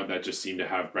restaurant that just seemed to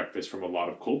have breakfast from a lot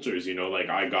of cultures. Like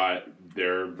I got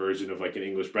their version of like an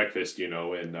English breakfast,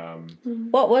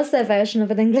 and what was their version of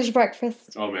an English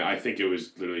breakfast? Oh man, I think it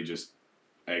was literally just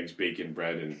eggs, bacon,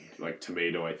 bread, and like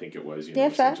tomato. I think it was.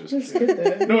 Fair. So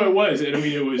no, it was, and I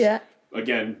mean it was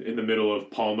again in the middle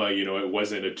of Palma. It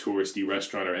wasn't a touristy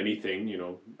restaurant or anything.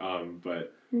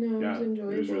 But it was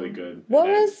enjoyable. It was really good. What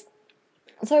was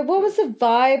the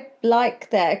vibe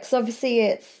like there? Because obviously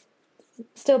it's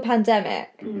still pandemic,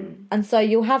 and so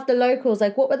you'll have the locals.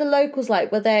 Like, what were the locals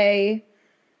like? Were they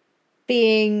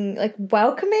being like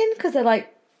welcoming? Because they're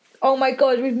like, oh my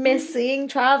god, we've missed seeing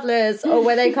travellers, or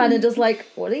were they kind of just like,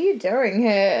 what are you doing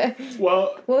here?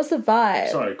 Well, what was the vibe?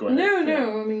 Sorry, go ahead.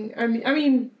 No. I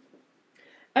mean,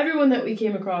 everyone that we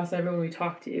came across, everyone we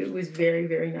talked to, was very,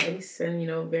 very nice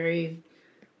and very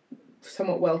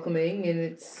somewhat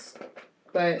welcoming,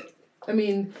 but I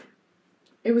mean,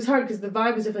 it was hard because the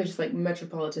vibe was definitely just like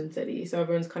metropolitan city, so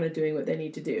everyone's kind of doing what they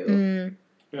need to do.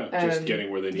 Yeah, just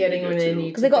getting where they need to get to.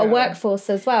 Because they've got a workforce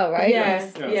as well, right?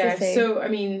 Yeah. So, I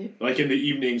mean... Like in the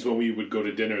evenings when we would go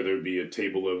to dinner, there would be a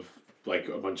table of like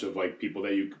a bunch of like people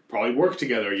that you probably work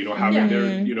together, having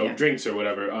their, drinks or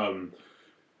whatever.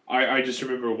 I just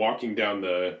remember walking down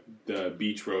the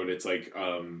beach road. It's like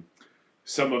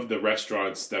some of the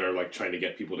restaurants that are like trying to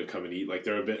get people to come and eat, like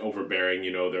they're a bit overbearing,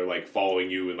 they're like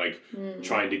following you and like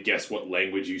trying to guess what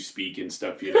language you speak and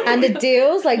stuff, And the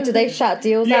deals, like, do they shout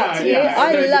deals out to you?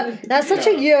 I love that's such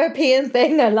a European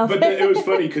thing. I love it. But it was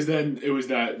funny because then it was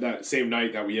that same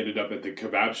night that we ended up at the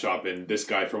kebab shop, and this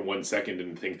guy for 1 second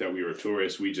didn't think that we were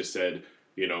tourists. We just said,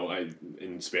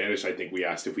 in Spanish, I think we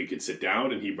asked if we could sit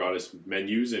down, and he brought us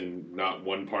menus, and not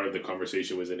one part of the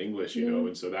conversation was in English,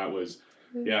 and so that was.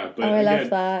 Yeah, but I love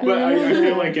that. But I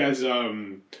feel like as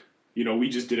we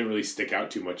just didn't really stick out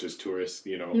too much as tourists,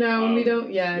 No, we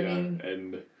don't. Yeah, I mean,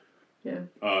 and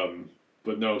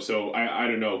but no. So I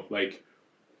don't know. Like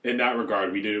in that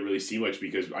regard, we didn't really see much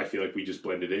because I feel like we just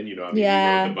blended in. We rode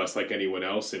the bus like anyone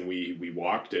else, and we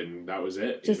walked, and that was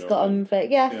it. Just got on with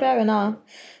it. Yeah, fair enough.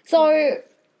 So.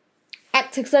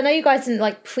 Because I know you guys didn't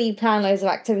like pre-plan loads of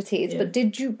activities, but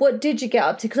what did you get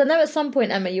up to? Because I know at some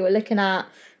point, Emma, you were looking at,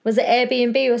 was it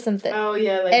Airbnb or something? Oh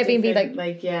yeah, like Airbnb,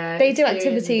 they do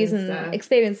activities and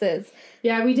experiences.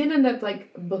 Yeah, we didn't end up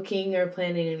like booking or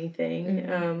planning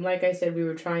anything. Like I said, we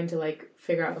were trying to like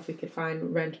figure out if we could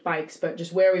rent bikes, but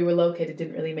just where we were located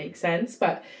didn't really make sense.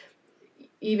 But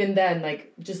even then,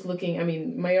 like just looking, I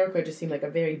mean, Mallorca just seemed like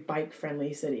a very bike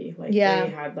friendly city. Like they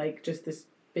had like just this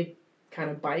big kind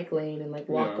of bike lane and like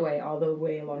walkway all the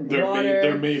way along the water.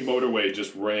 Their main motorway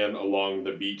just ran along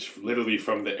the beach, literally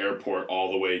from the airport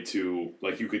all the way to,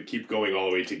 like, you could keep going all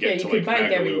the way to get to like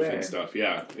Magaluf and stuff.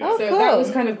 Yeah. Oh, so cool. that was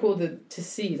kind of cool to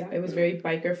see that. It was very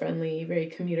biker friendly, very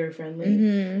commuter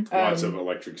friendly. Lots of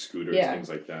electric scooters, things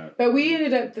like that. But we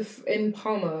ended up in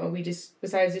Palma. We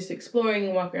besides just exploring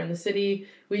and walking around the city,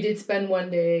 we did spend one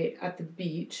day at the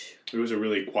beach. It was a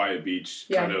really quiet beach.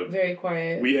 Yeah, very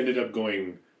quiet. We ended up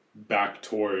going back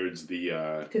towards the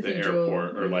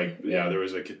airport, or there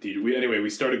was a cathedral. We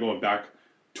started going back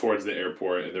towards the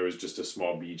airport, and there was just a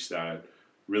small beach that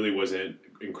really wasn't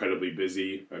incredibly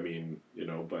busy. I mean,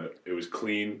 but it was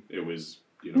clean. It was,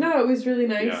 No, it was really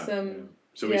nice.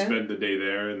 So we spent the day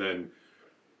there, and then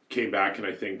came back, and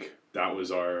I think that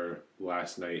was our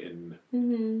last night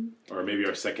or maybe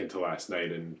our second to last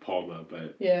night in Palma,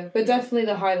 but definitely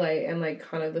the highlight and like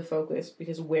kind of the focus,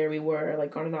 because where we were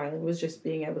like on an island was just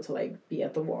being able to like be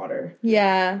at the water,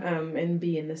 and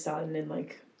be in the sun and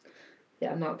like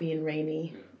not being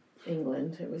rainy.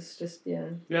 England. It was just,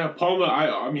 Palma,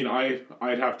 I mean,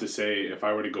 I'd have to say, if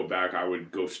I were to go back, I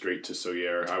would go straight to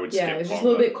Sóller. I would skip Palma. Yeah, just a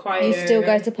little bit quieter. You still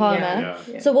go to Palma?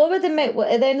 Yeah. So what would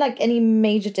are there like any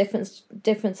major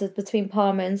differences between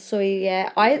Palma and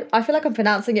Sóller? I feel like I'm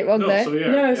pronouncing it wrong though.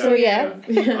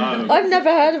 Sóller. I've never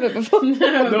heard of it before.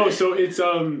 No, so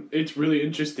it's really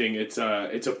interesting. It's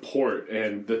a port,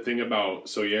 and the thing about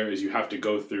Sóller is you have to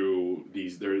go through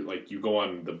these, you go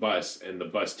on the bus, and the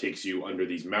bus takes you under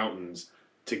these mountains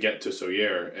to get to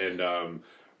Sóller, and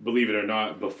believe it or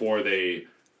not, before they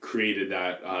created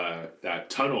that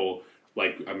tunnel,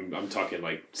 like I'm talking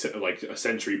like a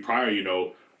century prior,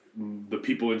 the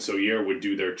people in Sóller would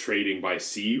do their trading by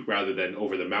sea rather than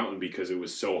over the mountain, because it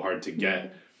was so hard to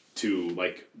get to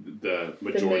like the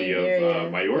majority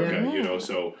of Mallorca, you know,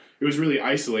 so it was really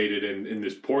isolated in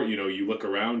this port, you know, you look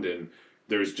around and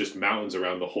there's just mountains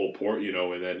around the whole port, you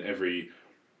know, and then every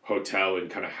hotel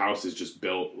and kind of house is just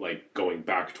built like going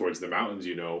back towards the mountains,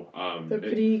 you know. They're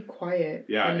pretty quiet.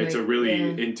 Yeah, it's like, a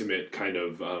really intimate kind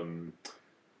of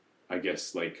I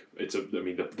guess like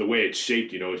the way it's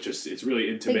shaped, you know, it's really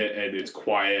intimate and it's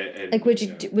quiet and like would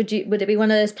it be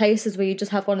one of those places where you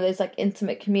just have one of those like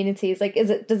intimate communities? Like does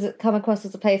it come across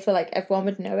as a place where like everyone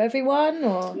would know everyone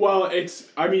or? Well,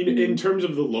 in terms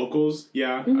of the locals,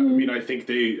 yeah. I mean, I think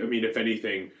if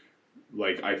anything,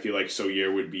 like I feel like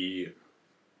Sóller would be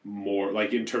more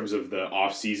like in terms of the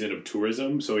off season of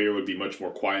tourism, Sóller would be much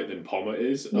more quiet than Palma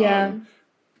is. Yeah.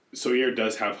 Sóller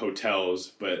does have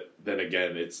hotels, but then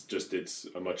again, it's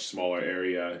a much smaller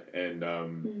area, and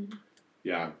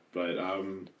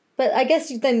But I guess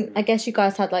you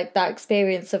guys had like that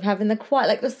experience of having the quiet,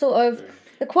 like the sort of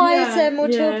the quieter, more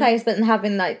chill place, but then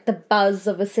having like the buzz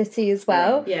of a city as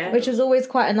well, which was always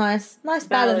quite a nice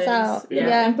balance out.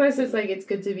 Yeah, and plus it's like it's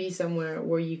good to be somewhere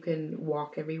where you can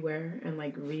walk everywhere and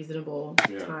like reasonable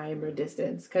time or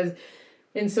distance, because.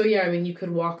 And so, I mean, you could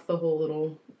walk the whole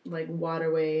little, like,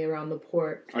 waterway around the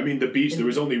port. I mean, the beach, there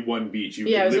was only one beach. You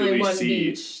could literally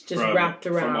see beach just wrapped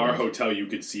around. From our hotel, you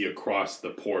could see across the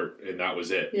port, and that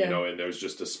was it, you know, and there was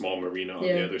just a small marina on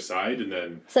the other side, and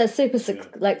then... So it's super,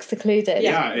 secluded.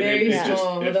 Yeah, and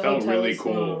it felt really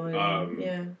cool.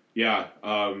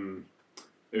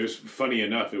 It was funny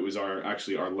enough, it was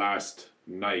our last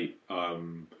night,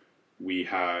 we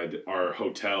had our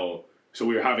hotel... So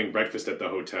we were having breakfast at the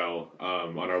hotel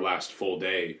on our last full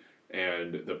day,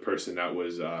 and the person that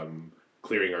was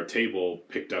clearing our table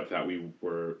picked up that we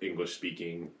were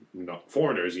English-speaking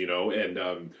foreigners, you know, and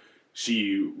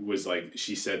she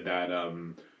said that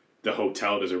the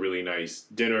hotel does a really nice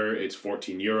dinner. It's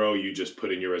 €14. You just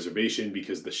put in your reservation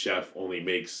because the chef only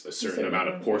makes a certain amount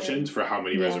of portions for how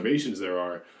many reservations there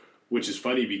are, which is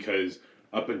funny because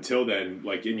up until then,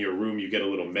 like in your room, you get a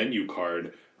little menu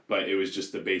card, but it was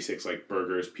just the basics like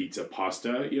burgers, pizza,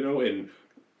 pasta, you know, and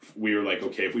we were like,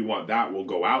 okay, if we want that, we'll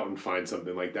go out and find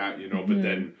something like that, you know, but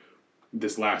then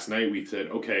this last night we said,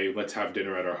 okay, let's have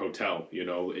dinner at our hotel, you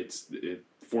know, it's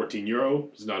 €14,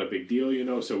 it's not a big deal, you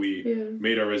know, so we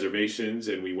made our reservations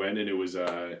and we went, and it was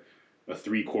a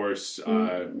 3-course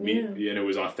meat, and it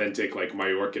was authentic like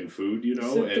Mallorcan food, you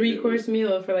know. So 3-course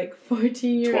meal for like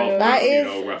 €14. That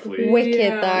is roughly wicked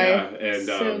though. Yeah, and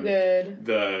so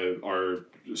good. Our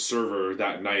server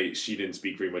that night, she didn't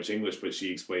speak very much English, but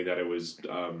she explained that it was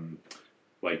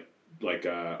like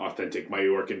authentic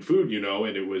Mallorcan food, you know,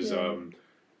 and it was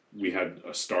we had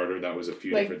a starter that was a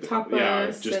few different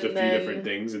tapas, just a few different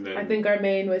things, and then I think our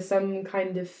main was some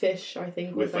kind of fish, I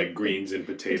think, with like greens and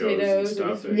potatoes and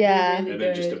stuff, and really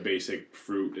then just a basic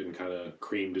fruit and kind of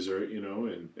cream dessert, you know,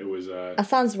 and it was that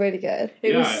sounds really good.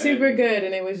 It was super good,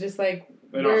 and it was just like.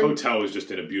 And our hotel was just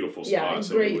in a beautiful spot.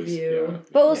 So great it was, view. Yeah.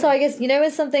 But also, I guess, you know,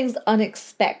 when something's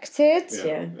unexpected,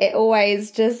 it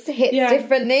always just hits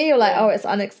differently. You're like, oh, it's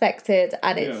unexpected,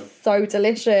 and it's so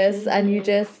delicious, and you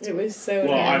just... It was so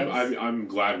nice. I'm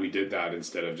glad we did that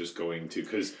instead of just going to...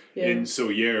 Because in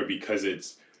Sóller, because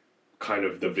it's kind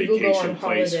of the vacation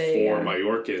place for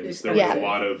Mallorcans, there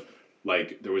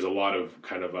was a lot of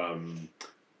kind of,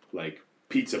 like...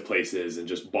 pizza places and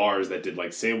just bars that did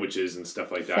like sandwiches and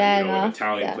stuff like that, and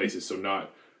Italian places. So not,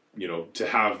 you know, to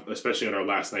have, especially on our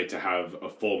last night, to have a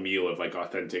full meal of like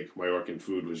authentic Mallorcan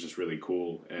food was just really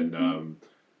cool. And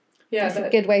that's a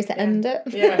good way to end it.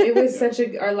 Yeah, it was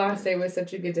our last day was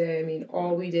such a good day. I mean,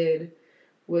 all we did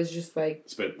was just like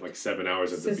spent like 7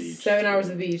 hours at the beach. 7 hours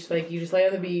at the beach. Like you just lay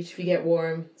on the beach if you get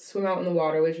warm, swim out in the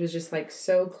water, which was just like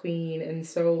so clean and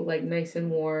so like nice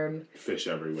and warm. Fish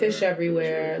everywhere.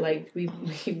 Really like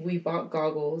we bought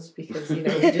goggles because, you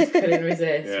know, we just couldn't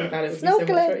resist. We thought it would be so much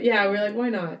fun. Yeah, we were like, why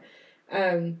not?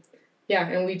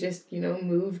 And we just, you know,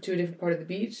 moved to a different part of the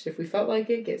beach if we felt like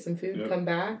it, get some food, come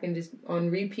back, and just on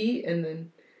repeat, and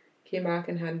then came back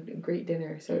and had a great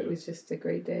dinner. So it was just a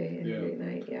great day and a great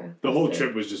night. The whole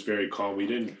trip was just very calm. We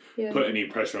didn't put any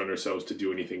pressure on ourselves to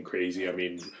do anything crazy. I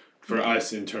mean, for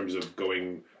us, in terms of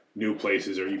going new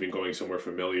places or even going somewhere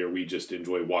familiar, we just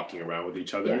enjoy walking around with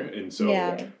each other. And so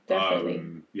definitely.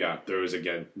 There was,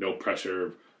 again, no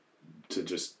pressure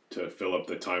to fill up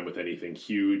the time with anything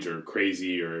huge or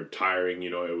crazy or tiring. You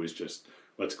know, it was just,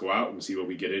 let's go out and see what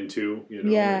we get into, you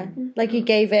know. You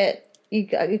gave it,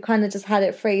 you kind of just had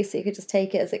it free, so you could just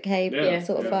take it as it came,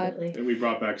 sort of vibe. And we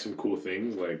brought back some cool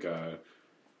things, like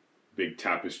big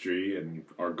tapestry and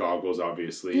our goggles,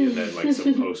 obviously, and then like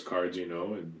some postcards, you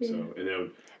know, and so, and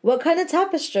then... What kind of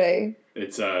tapestry?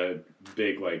 It's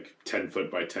big, like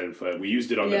 10-foot by 10-foot. We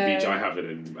used it on the beach. I have it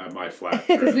at my flat.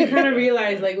 Because we kind of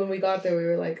realized, like, when we got there, we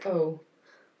were like, oh,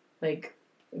 like,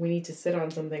 we need to sit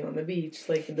on something on the beach,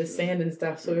 like the sand and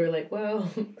stuff. So we were like, well,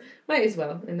 might as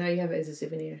well. And now you have it as a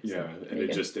souvenir. Yeah, so and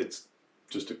it's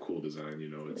just a cool design, you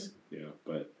know. It's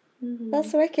but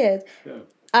that's wicked. Yeah.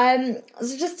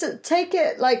 So just to take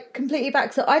it like completely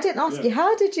back, so I didn't ask you,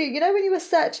 how did you know when you were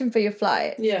searching for your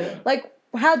flight? Yeah. Like,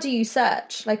 how do you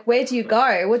search? Like, where do you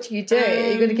go? What do you do?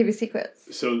 Are you going to give your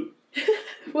secrets? So,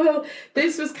 well,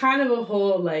 this was kind of a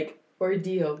whole like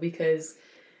ordeal because,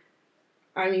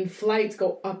 I mean, flights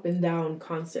go up and down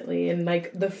constantly, and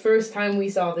like the first time we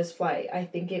saw this flight, I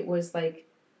think it was like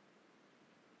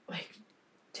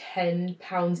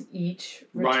 £10 each.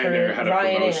 Ryanair had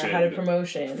a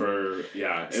promotion for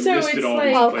it so listed all like,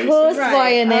 these of places. course,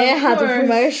 Ryanair had a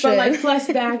promotion, but like plus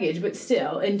baggage, but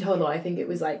still in total, I think it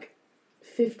was like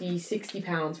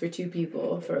 £50-60 for 2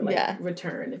 people for like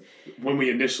return. When we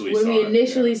initially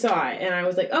saw it, and I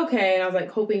was like, okay, and I was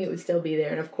like hoping it would still be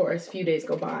there, and of course, a few days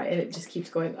go by, and it just keeps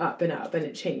going up and up, and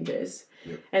it changes.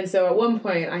 Yep. And so at one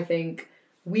point, I think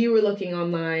we were looking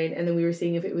online, and then we were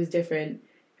seeing if it was different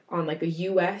on like a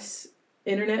U.S.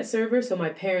 internet server. So my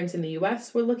parents in the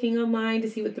U.S. were looking online to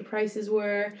see what the prices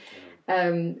were,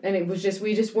 and it was just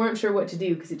we just weren't sure what to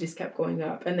do because it just kept going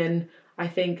up, and then I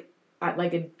think at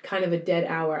like a kind of a dead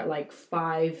hour at like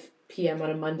 5 p.m. on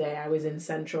a Monday, I was in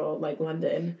central like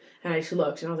London, and I just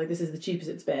looked and I was like, this is the cheapest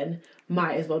it's been.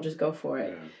 Might as well just go for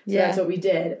it. So that's what we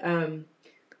did.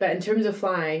 But in terms of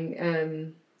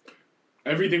flying,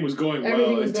 everything was going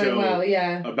well until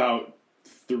about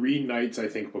 3 nights, I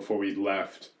think, before we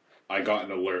left, I got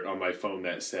an alert on my phone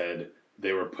that said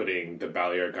they were putting the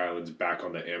Balearic Islands back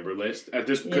on the amber list.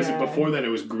 Because before then it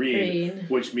was green,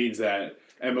 which means that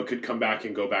Emma could come back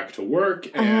and go back to work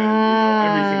and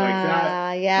everything like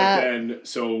that. Yeah. But then,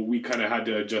 so we kind of had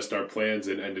to adjust our plans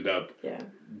and ended up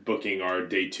booking our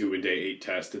day 2 and day 8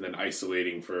 test and then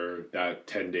isolating for that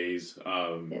 10 days.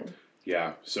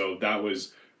 So that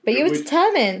was... But you were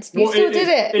determined. You still did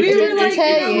it.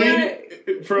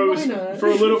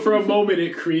 For a moment,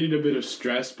 it created a bit of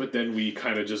stress, but then we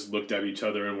kind of just looked at each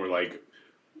other and we're like,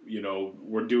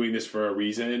 we're doing this for a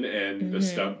reason, and the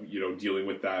stuff, dealing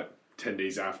with that 10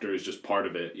 days after is just part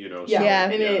of it, So,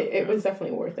 it was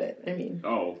definitely worth it. I mean,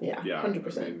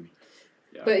 100%.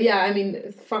 But I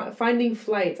mean, finding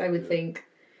flights, I would think,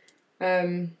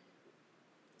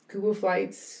 Google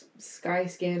Flights,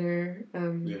 Skyscanner,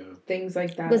 things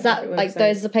like that. Was that like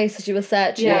those are the places you were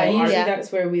searching? Yeah, usually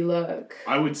that's where we look.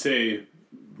 I would say,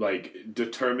 like,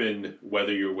 determine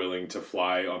whether you're willing to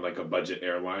fly on like a budget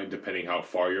airline, depending how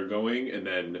far you're going, and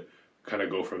then kind of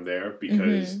go from there.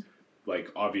 Because, like,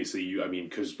 obviously,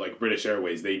 because like British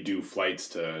Airways, they do flights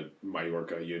to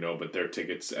Mallorca, but their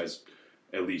tickets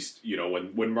at least,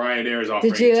 when Ryanair is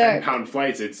offering £10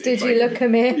 flights, it's Did you look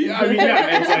them in? Yeah,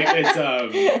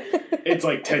 it's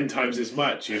like 10 times as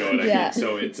much, you know what I mean?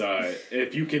 So it's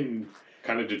if you can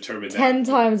kind of determine 10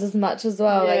 times as much as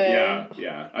well. Yeah.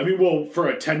 I mean, well, for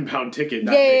a £10 ticket,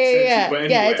 that makes sense. But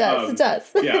anyway, it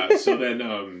does. Yeah, so then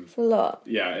it's a lot.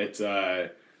 Yeah, it's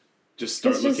just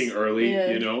start looking early,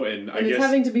 and I guess it's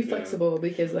having to be flexible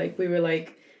because like we were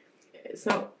like, it's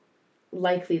not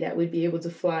likely that we'd be able to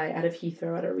fly out of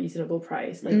Heathrow at a reasonable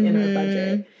price, like in our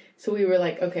budget. So we were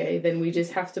like, okay, then we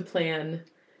just have to plan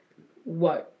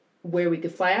where we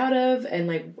could fly out of and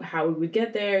like how we would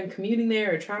get there and commuting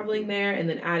there or traveling there, and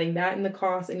then adding that in the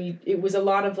cost. And it was a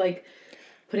lot of like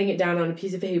putting it down on a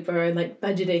piece of paper and like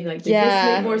budgeting, like does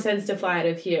this make more sense to fly out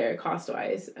of here cost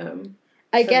wise?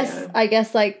 I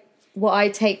guess like what I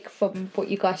take from what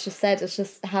you guys just said is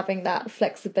just having that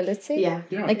flexibility. Yeah.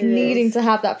 Like needing to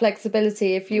have that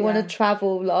flexibility. If you want to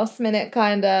travel last minute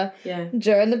kind of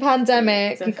during the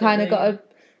pandemic, you kind of got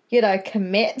to,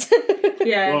 commit.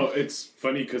 Well, it's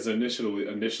funny because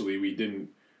initially we didn't,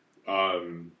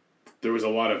 there was a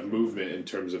lot of movement in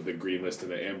terms of the green list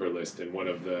and the amber list. And one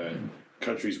of the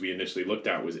countries we initially looked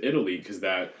at was Italy, because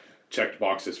that checked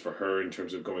boxes for her in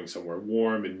terms of going somewhere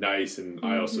warm and nice, and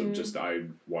I also I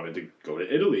wanted to go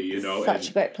to Italy, Such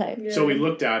a great place. So we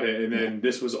looked at it, and then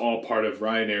this was all part of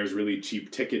Ryanair's really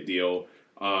cheap ticket deal,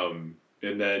 and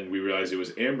then we realized it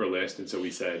was amber list, and so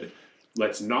we said,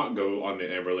 let's not go on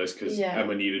the amber list because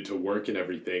Emma needed to work and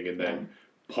everything, and then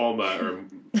Palma or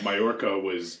Mallorca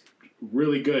was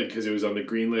really good because it was on the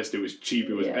green list, it was cheap,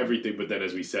 it was everything, but then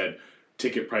as we said,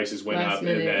 ticket prices went up, and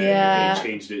then they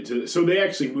changed it to... So they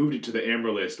actually moved it to the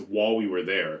amber list while we were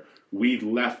there. We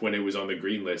left when it was on the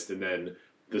green list, and then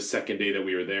the second day that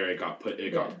we were there, it got officially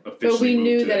moved. But we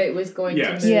knew that it was going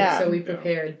to move, so we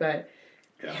prepared. But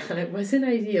it wasn't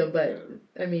ideal. But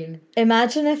I mean,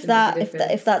 imagine if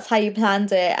that's how you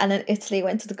planned it, and then Italy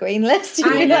went to the green list.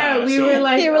 I know, we were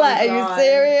like, you were like, are you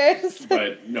serious?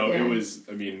 But no, it was.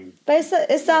 I mean, but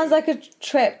it sounds like a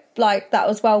trip like that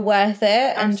was well worth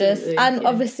it, and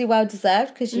obviously well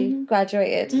deserved because you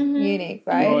graduated uni,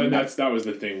 right? Well, and that was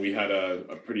the thing. We had a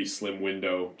pretty slim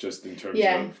window just in terms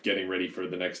of getting ready for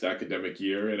the next academic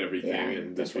year and everything.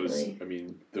 And this was, I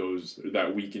mean,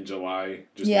 that week in July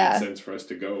just made sense for us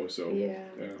to go. So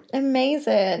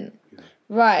amazing,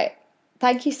 right?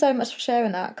 Thank you so much for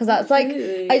sharing that, because that's like,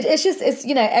 it's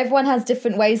you know, everyone has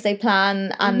different ways they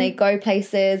plan and they go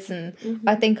places, and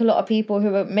I think a lot of people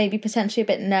who are maybe potentially a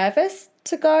bit nervous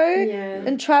to go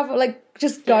and travel, like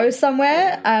just go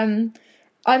somewhere.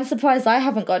 I'm surprised I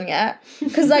haven't gone yet,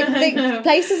 because like the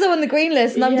places are on the green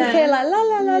list and I'm just here like la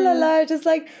la la la la, just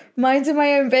like minding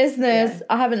my own business.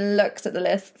 I haven't looked at the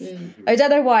lists. I don't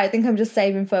know why. I think I'm just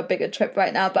saving for a bigger trip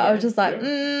right now, but I was just like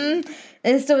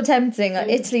it's still tempting. Like,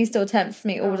 Italy still tempts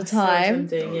me all the time.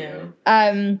 So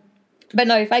tempting, but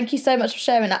no, thank you so much for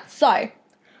sharing that. So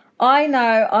I know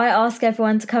I ask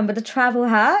everyone to come with a travel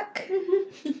hack.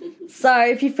 So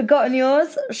if you've forgotten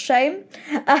yours, shame.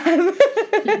 I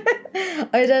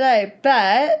don't know,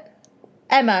 but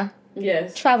Emma,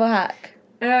 yes, travel hack.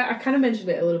 I kind of mentioned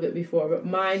it a little bit before, but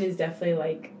mine is definitely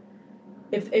like,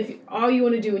 if all you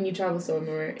want to do when you travel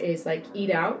somewhere is like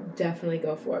eat out, definitely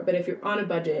go for it. But if you're on a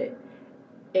budget,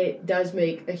 it does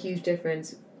make a huge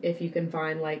difference if you can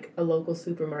find like a local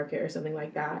supermarket or something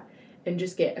like that, and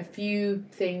just get a few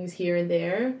things here and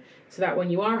there, so that when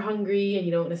you are hungry and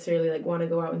you don't necessarily like want to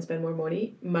go out and spend more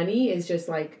money is just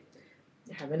like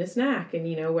having a snack, and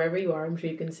you know, wherever you are, I'm sure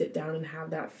you can sit down and have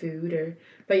that food.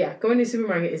 But yeah, going to the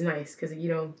supermarket is nice, because you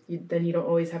don't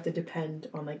always have to depend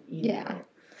on like eating out.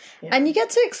 And you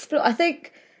get to explore. I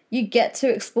think you get to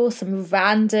explore some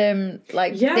random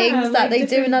things that they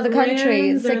do in other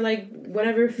countries, or like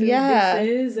whatever food this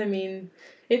is. I mean,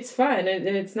 it's fun and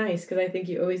it's nice, because I think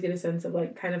you always get a sense of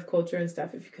like kind of culture and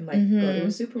stuff if you can like go to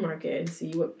a supermarket and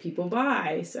see what people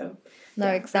buy. So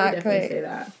exactly. I definitely say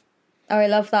that. Oh, I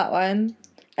love that one.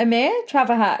 Amir,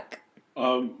 travel hack.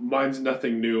 Mine's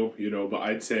nothing new, you know, but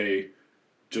I'd say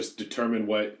just determine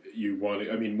what you want.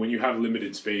 I mean, when you have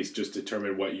limited space, just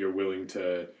determine what you're willing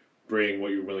to bring,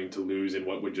 what you're willing to lose, and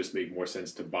what would just make more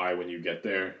sense to buy when you get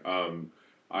there.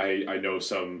 I know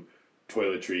some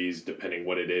toiletries, depending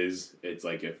what it is, it's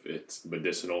like if it's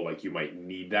medicinal, like you might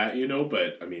need that, you know,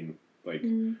 but I mean, like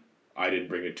I didn't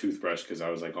bring a toothbrush because I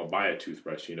was like, I'll buy a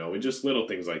toothbrush, you know, and just little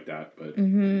things like that. But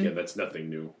again, that's nothing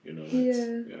new, you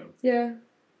know. Yeah.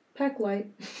 Pack light.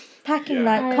 Packing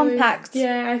light, compact.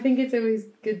 I think it's always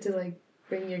good to like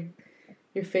bring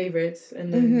your favorites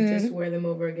and then just wear them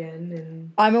over again.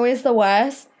 And I'm always the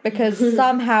worst, because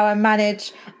somehow I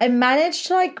manage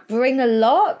to like bring a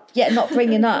lot yet not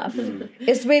bring enough.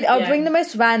 It's really, I'll bring the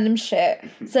most random shit.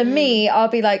 So I'll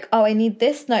be like, oh, I need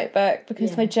this notebook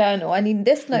because my journal. I need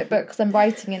this notebook because I'm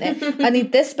writing in it. I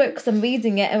need this book because I'm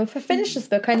reading it. And if I finish this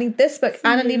book, I need this book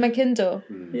and I need my Kindle.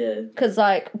 Because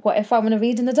like, what if I want to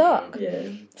read in the dark?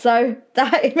 So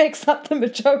that it makes up the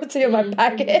majority of my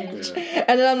package.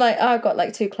 And then I'm like, oh, I've got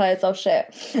like 2 clothes. Oh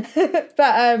shit.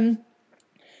 But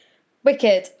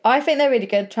wicked. I think they're really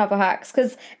good travel hacks,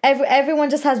 because everyone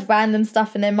just has random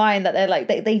stuff in their mind that they're like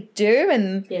they do,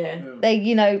 and they,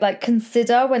 you know, like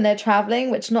consider when they're traveling,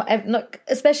 which not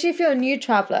especially if you're a new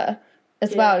traveler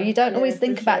as well, you don't always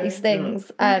think about these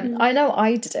things. I know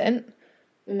I didn't.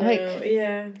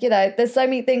 You know, there's so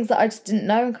many things that I just didn't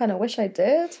know and kind of wish I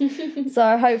did.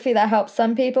 So hopefully that helps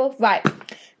some people. Right,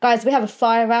 guys, we have a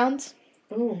fire round.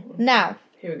 Now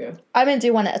here we go. I'm gonna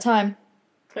do one at a time.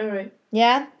 All right.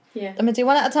 Yeah, I'm gonna do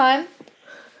one at a time.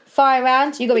 Fire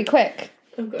round. You gotta be quick.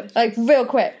 Oh gosh. Like real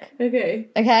quick.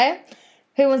 Okay.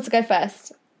 Who wants to go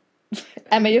first?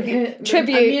 Emma, you can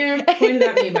tribute. Amir pointed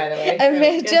at me, by the way.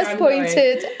 Amir just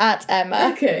pointed at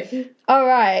Emma. Okay. All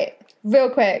right. Real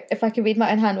quick, if I can read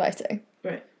my own handwriting.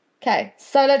 Right. Okay.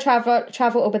 Solo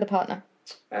travel or with a partner?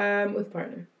 With a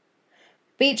partner.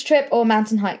 Beach trip or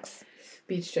mountain hikes?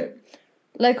 Beach trip.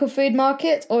 Local food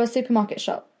market or a supermarket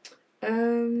shop?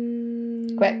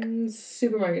 Quick.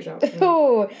 Supermarket shop.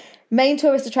 Ooh. Main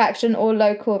tourist attraction or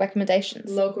local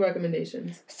recommendations? Local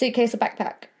recommendations. Suitcase or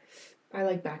backpack? I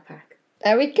like backpack.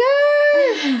 There we go.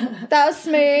 That was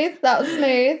smooth.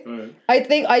 Right. I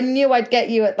think I knew I'd get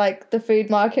you at like the food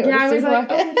market or the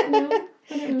supermarket. I don't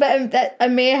know. But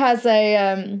Amir has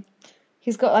a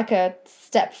he's got like a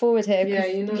step forward here. Yeah,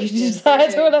 you know. You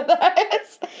decided all of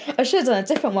those. I should have done a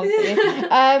different one for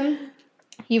you.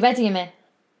 You ready, Amir?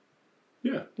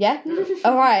 Yeah. Yeah?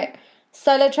 All right.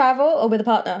 Solo travel or with a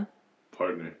partner?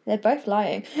 partner. They're both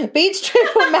lying. Beach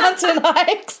trip or mountain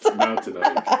hikes? Mountain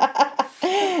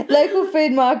hike. Local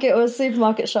food market or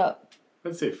supermarket shop?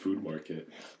 I'd say food market.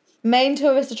 Main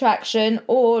tourist attraction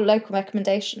or local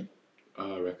recommendation?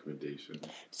 Recommendation.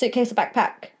 Suitcase or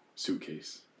backpack?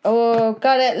 Suitcase. Oh,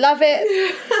 got it. Love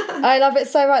it. I love it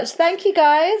so much. Thank you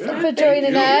guys for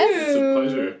joining us. It's a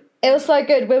pleasure. It was so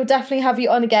good. We'll definitely have you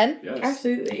on again. Yes.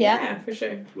 Absolutely. Yeah, for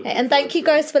sure. And thank you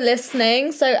guys for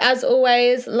listening. So as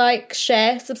always, like,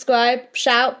 share, subscribe,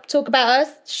 shout, talk about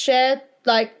us, share,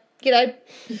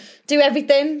 do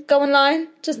everything. Go online,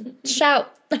 just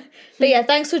shout. But yeah,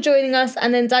 thanks for joining us.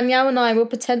 And then Danielle and I will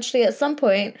potentially at some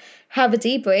point have a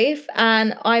debrief,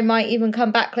 and I might even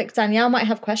come back. Like, Danielle might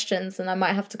have questions and I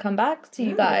might have to come back to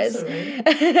you guys.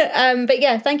 Right. But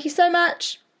yeah, thank you so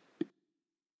much.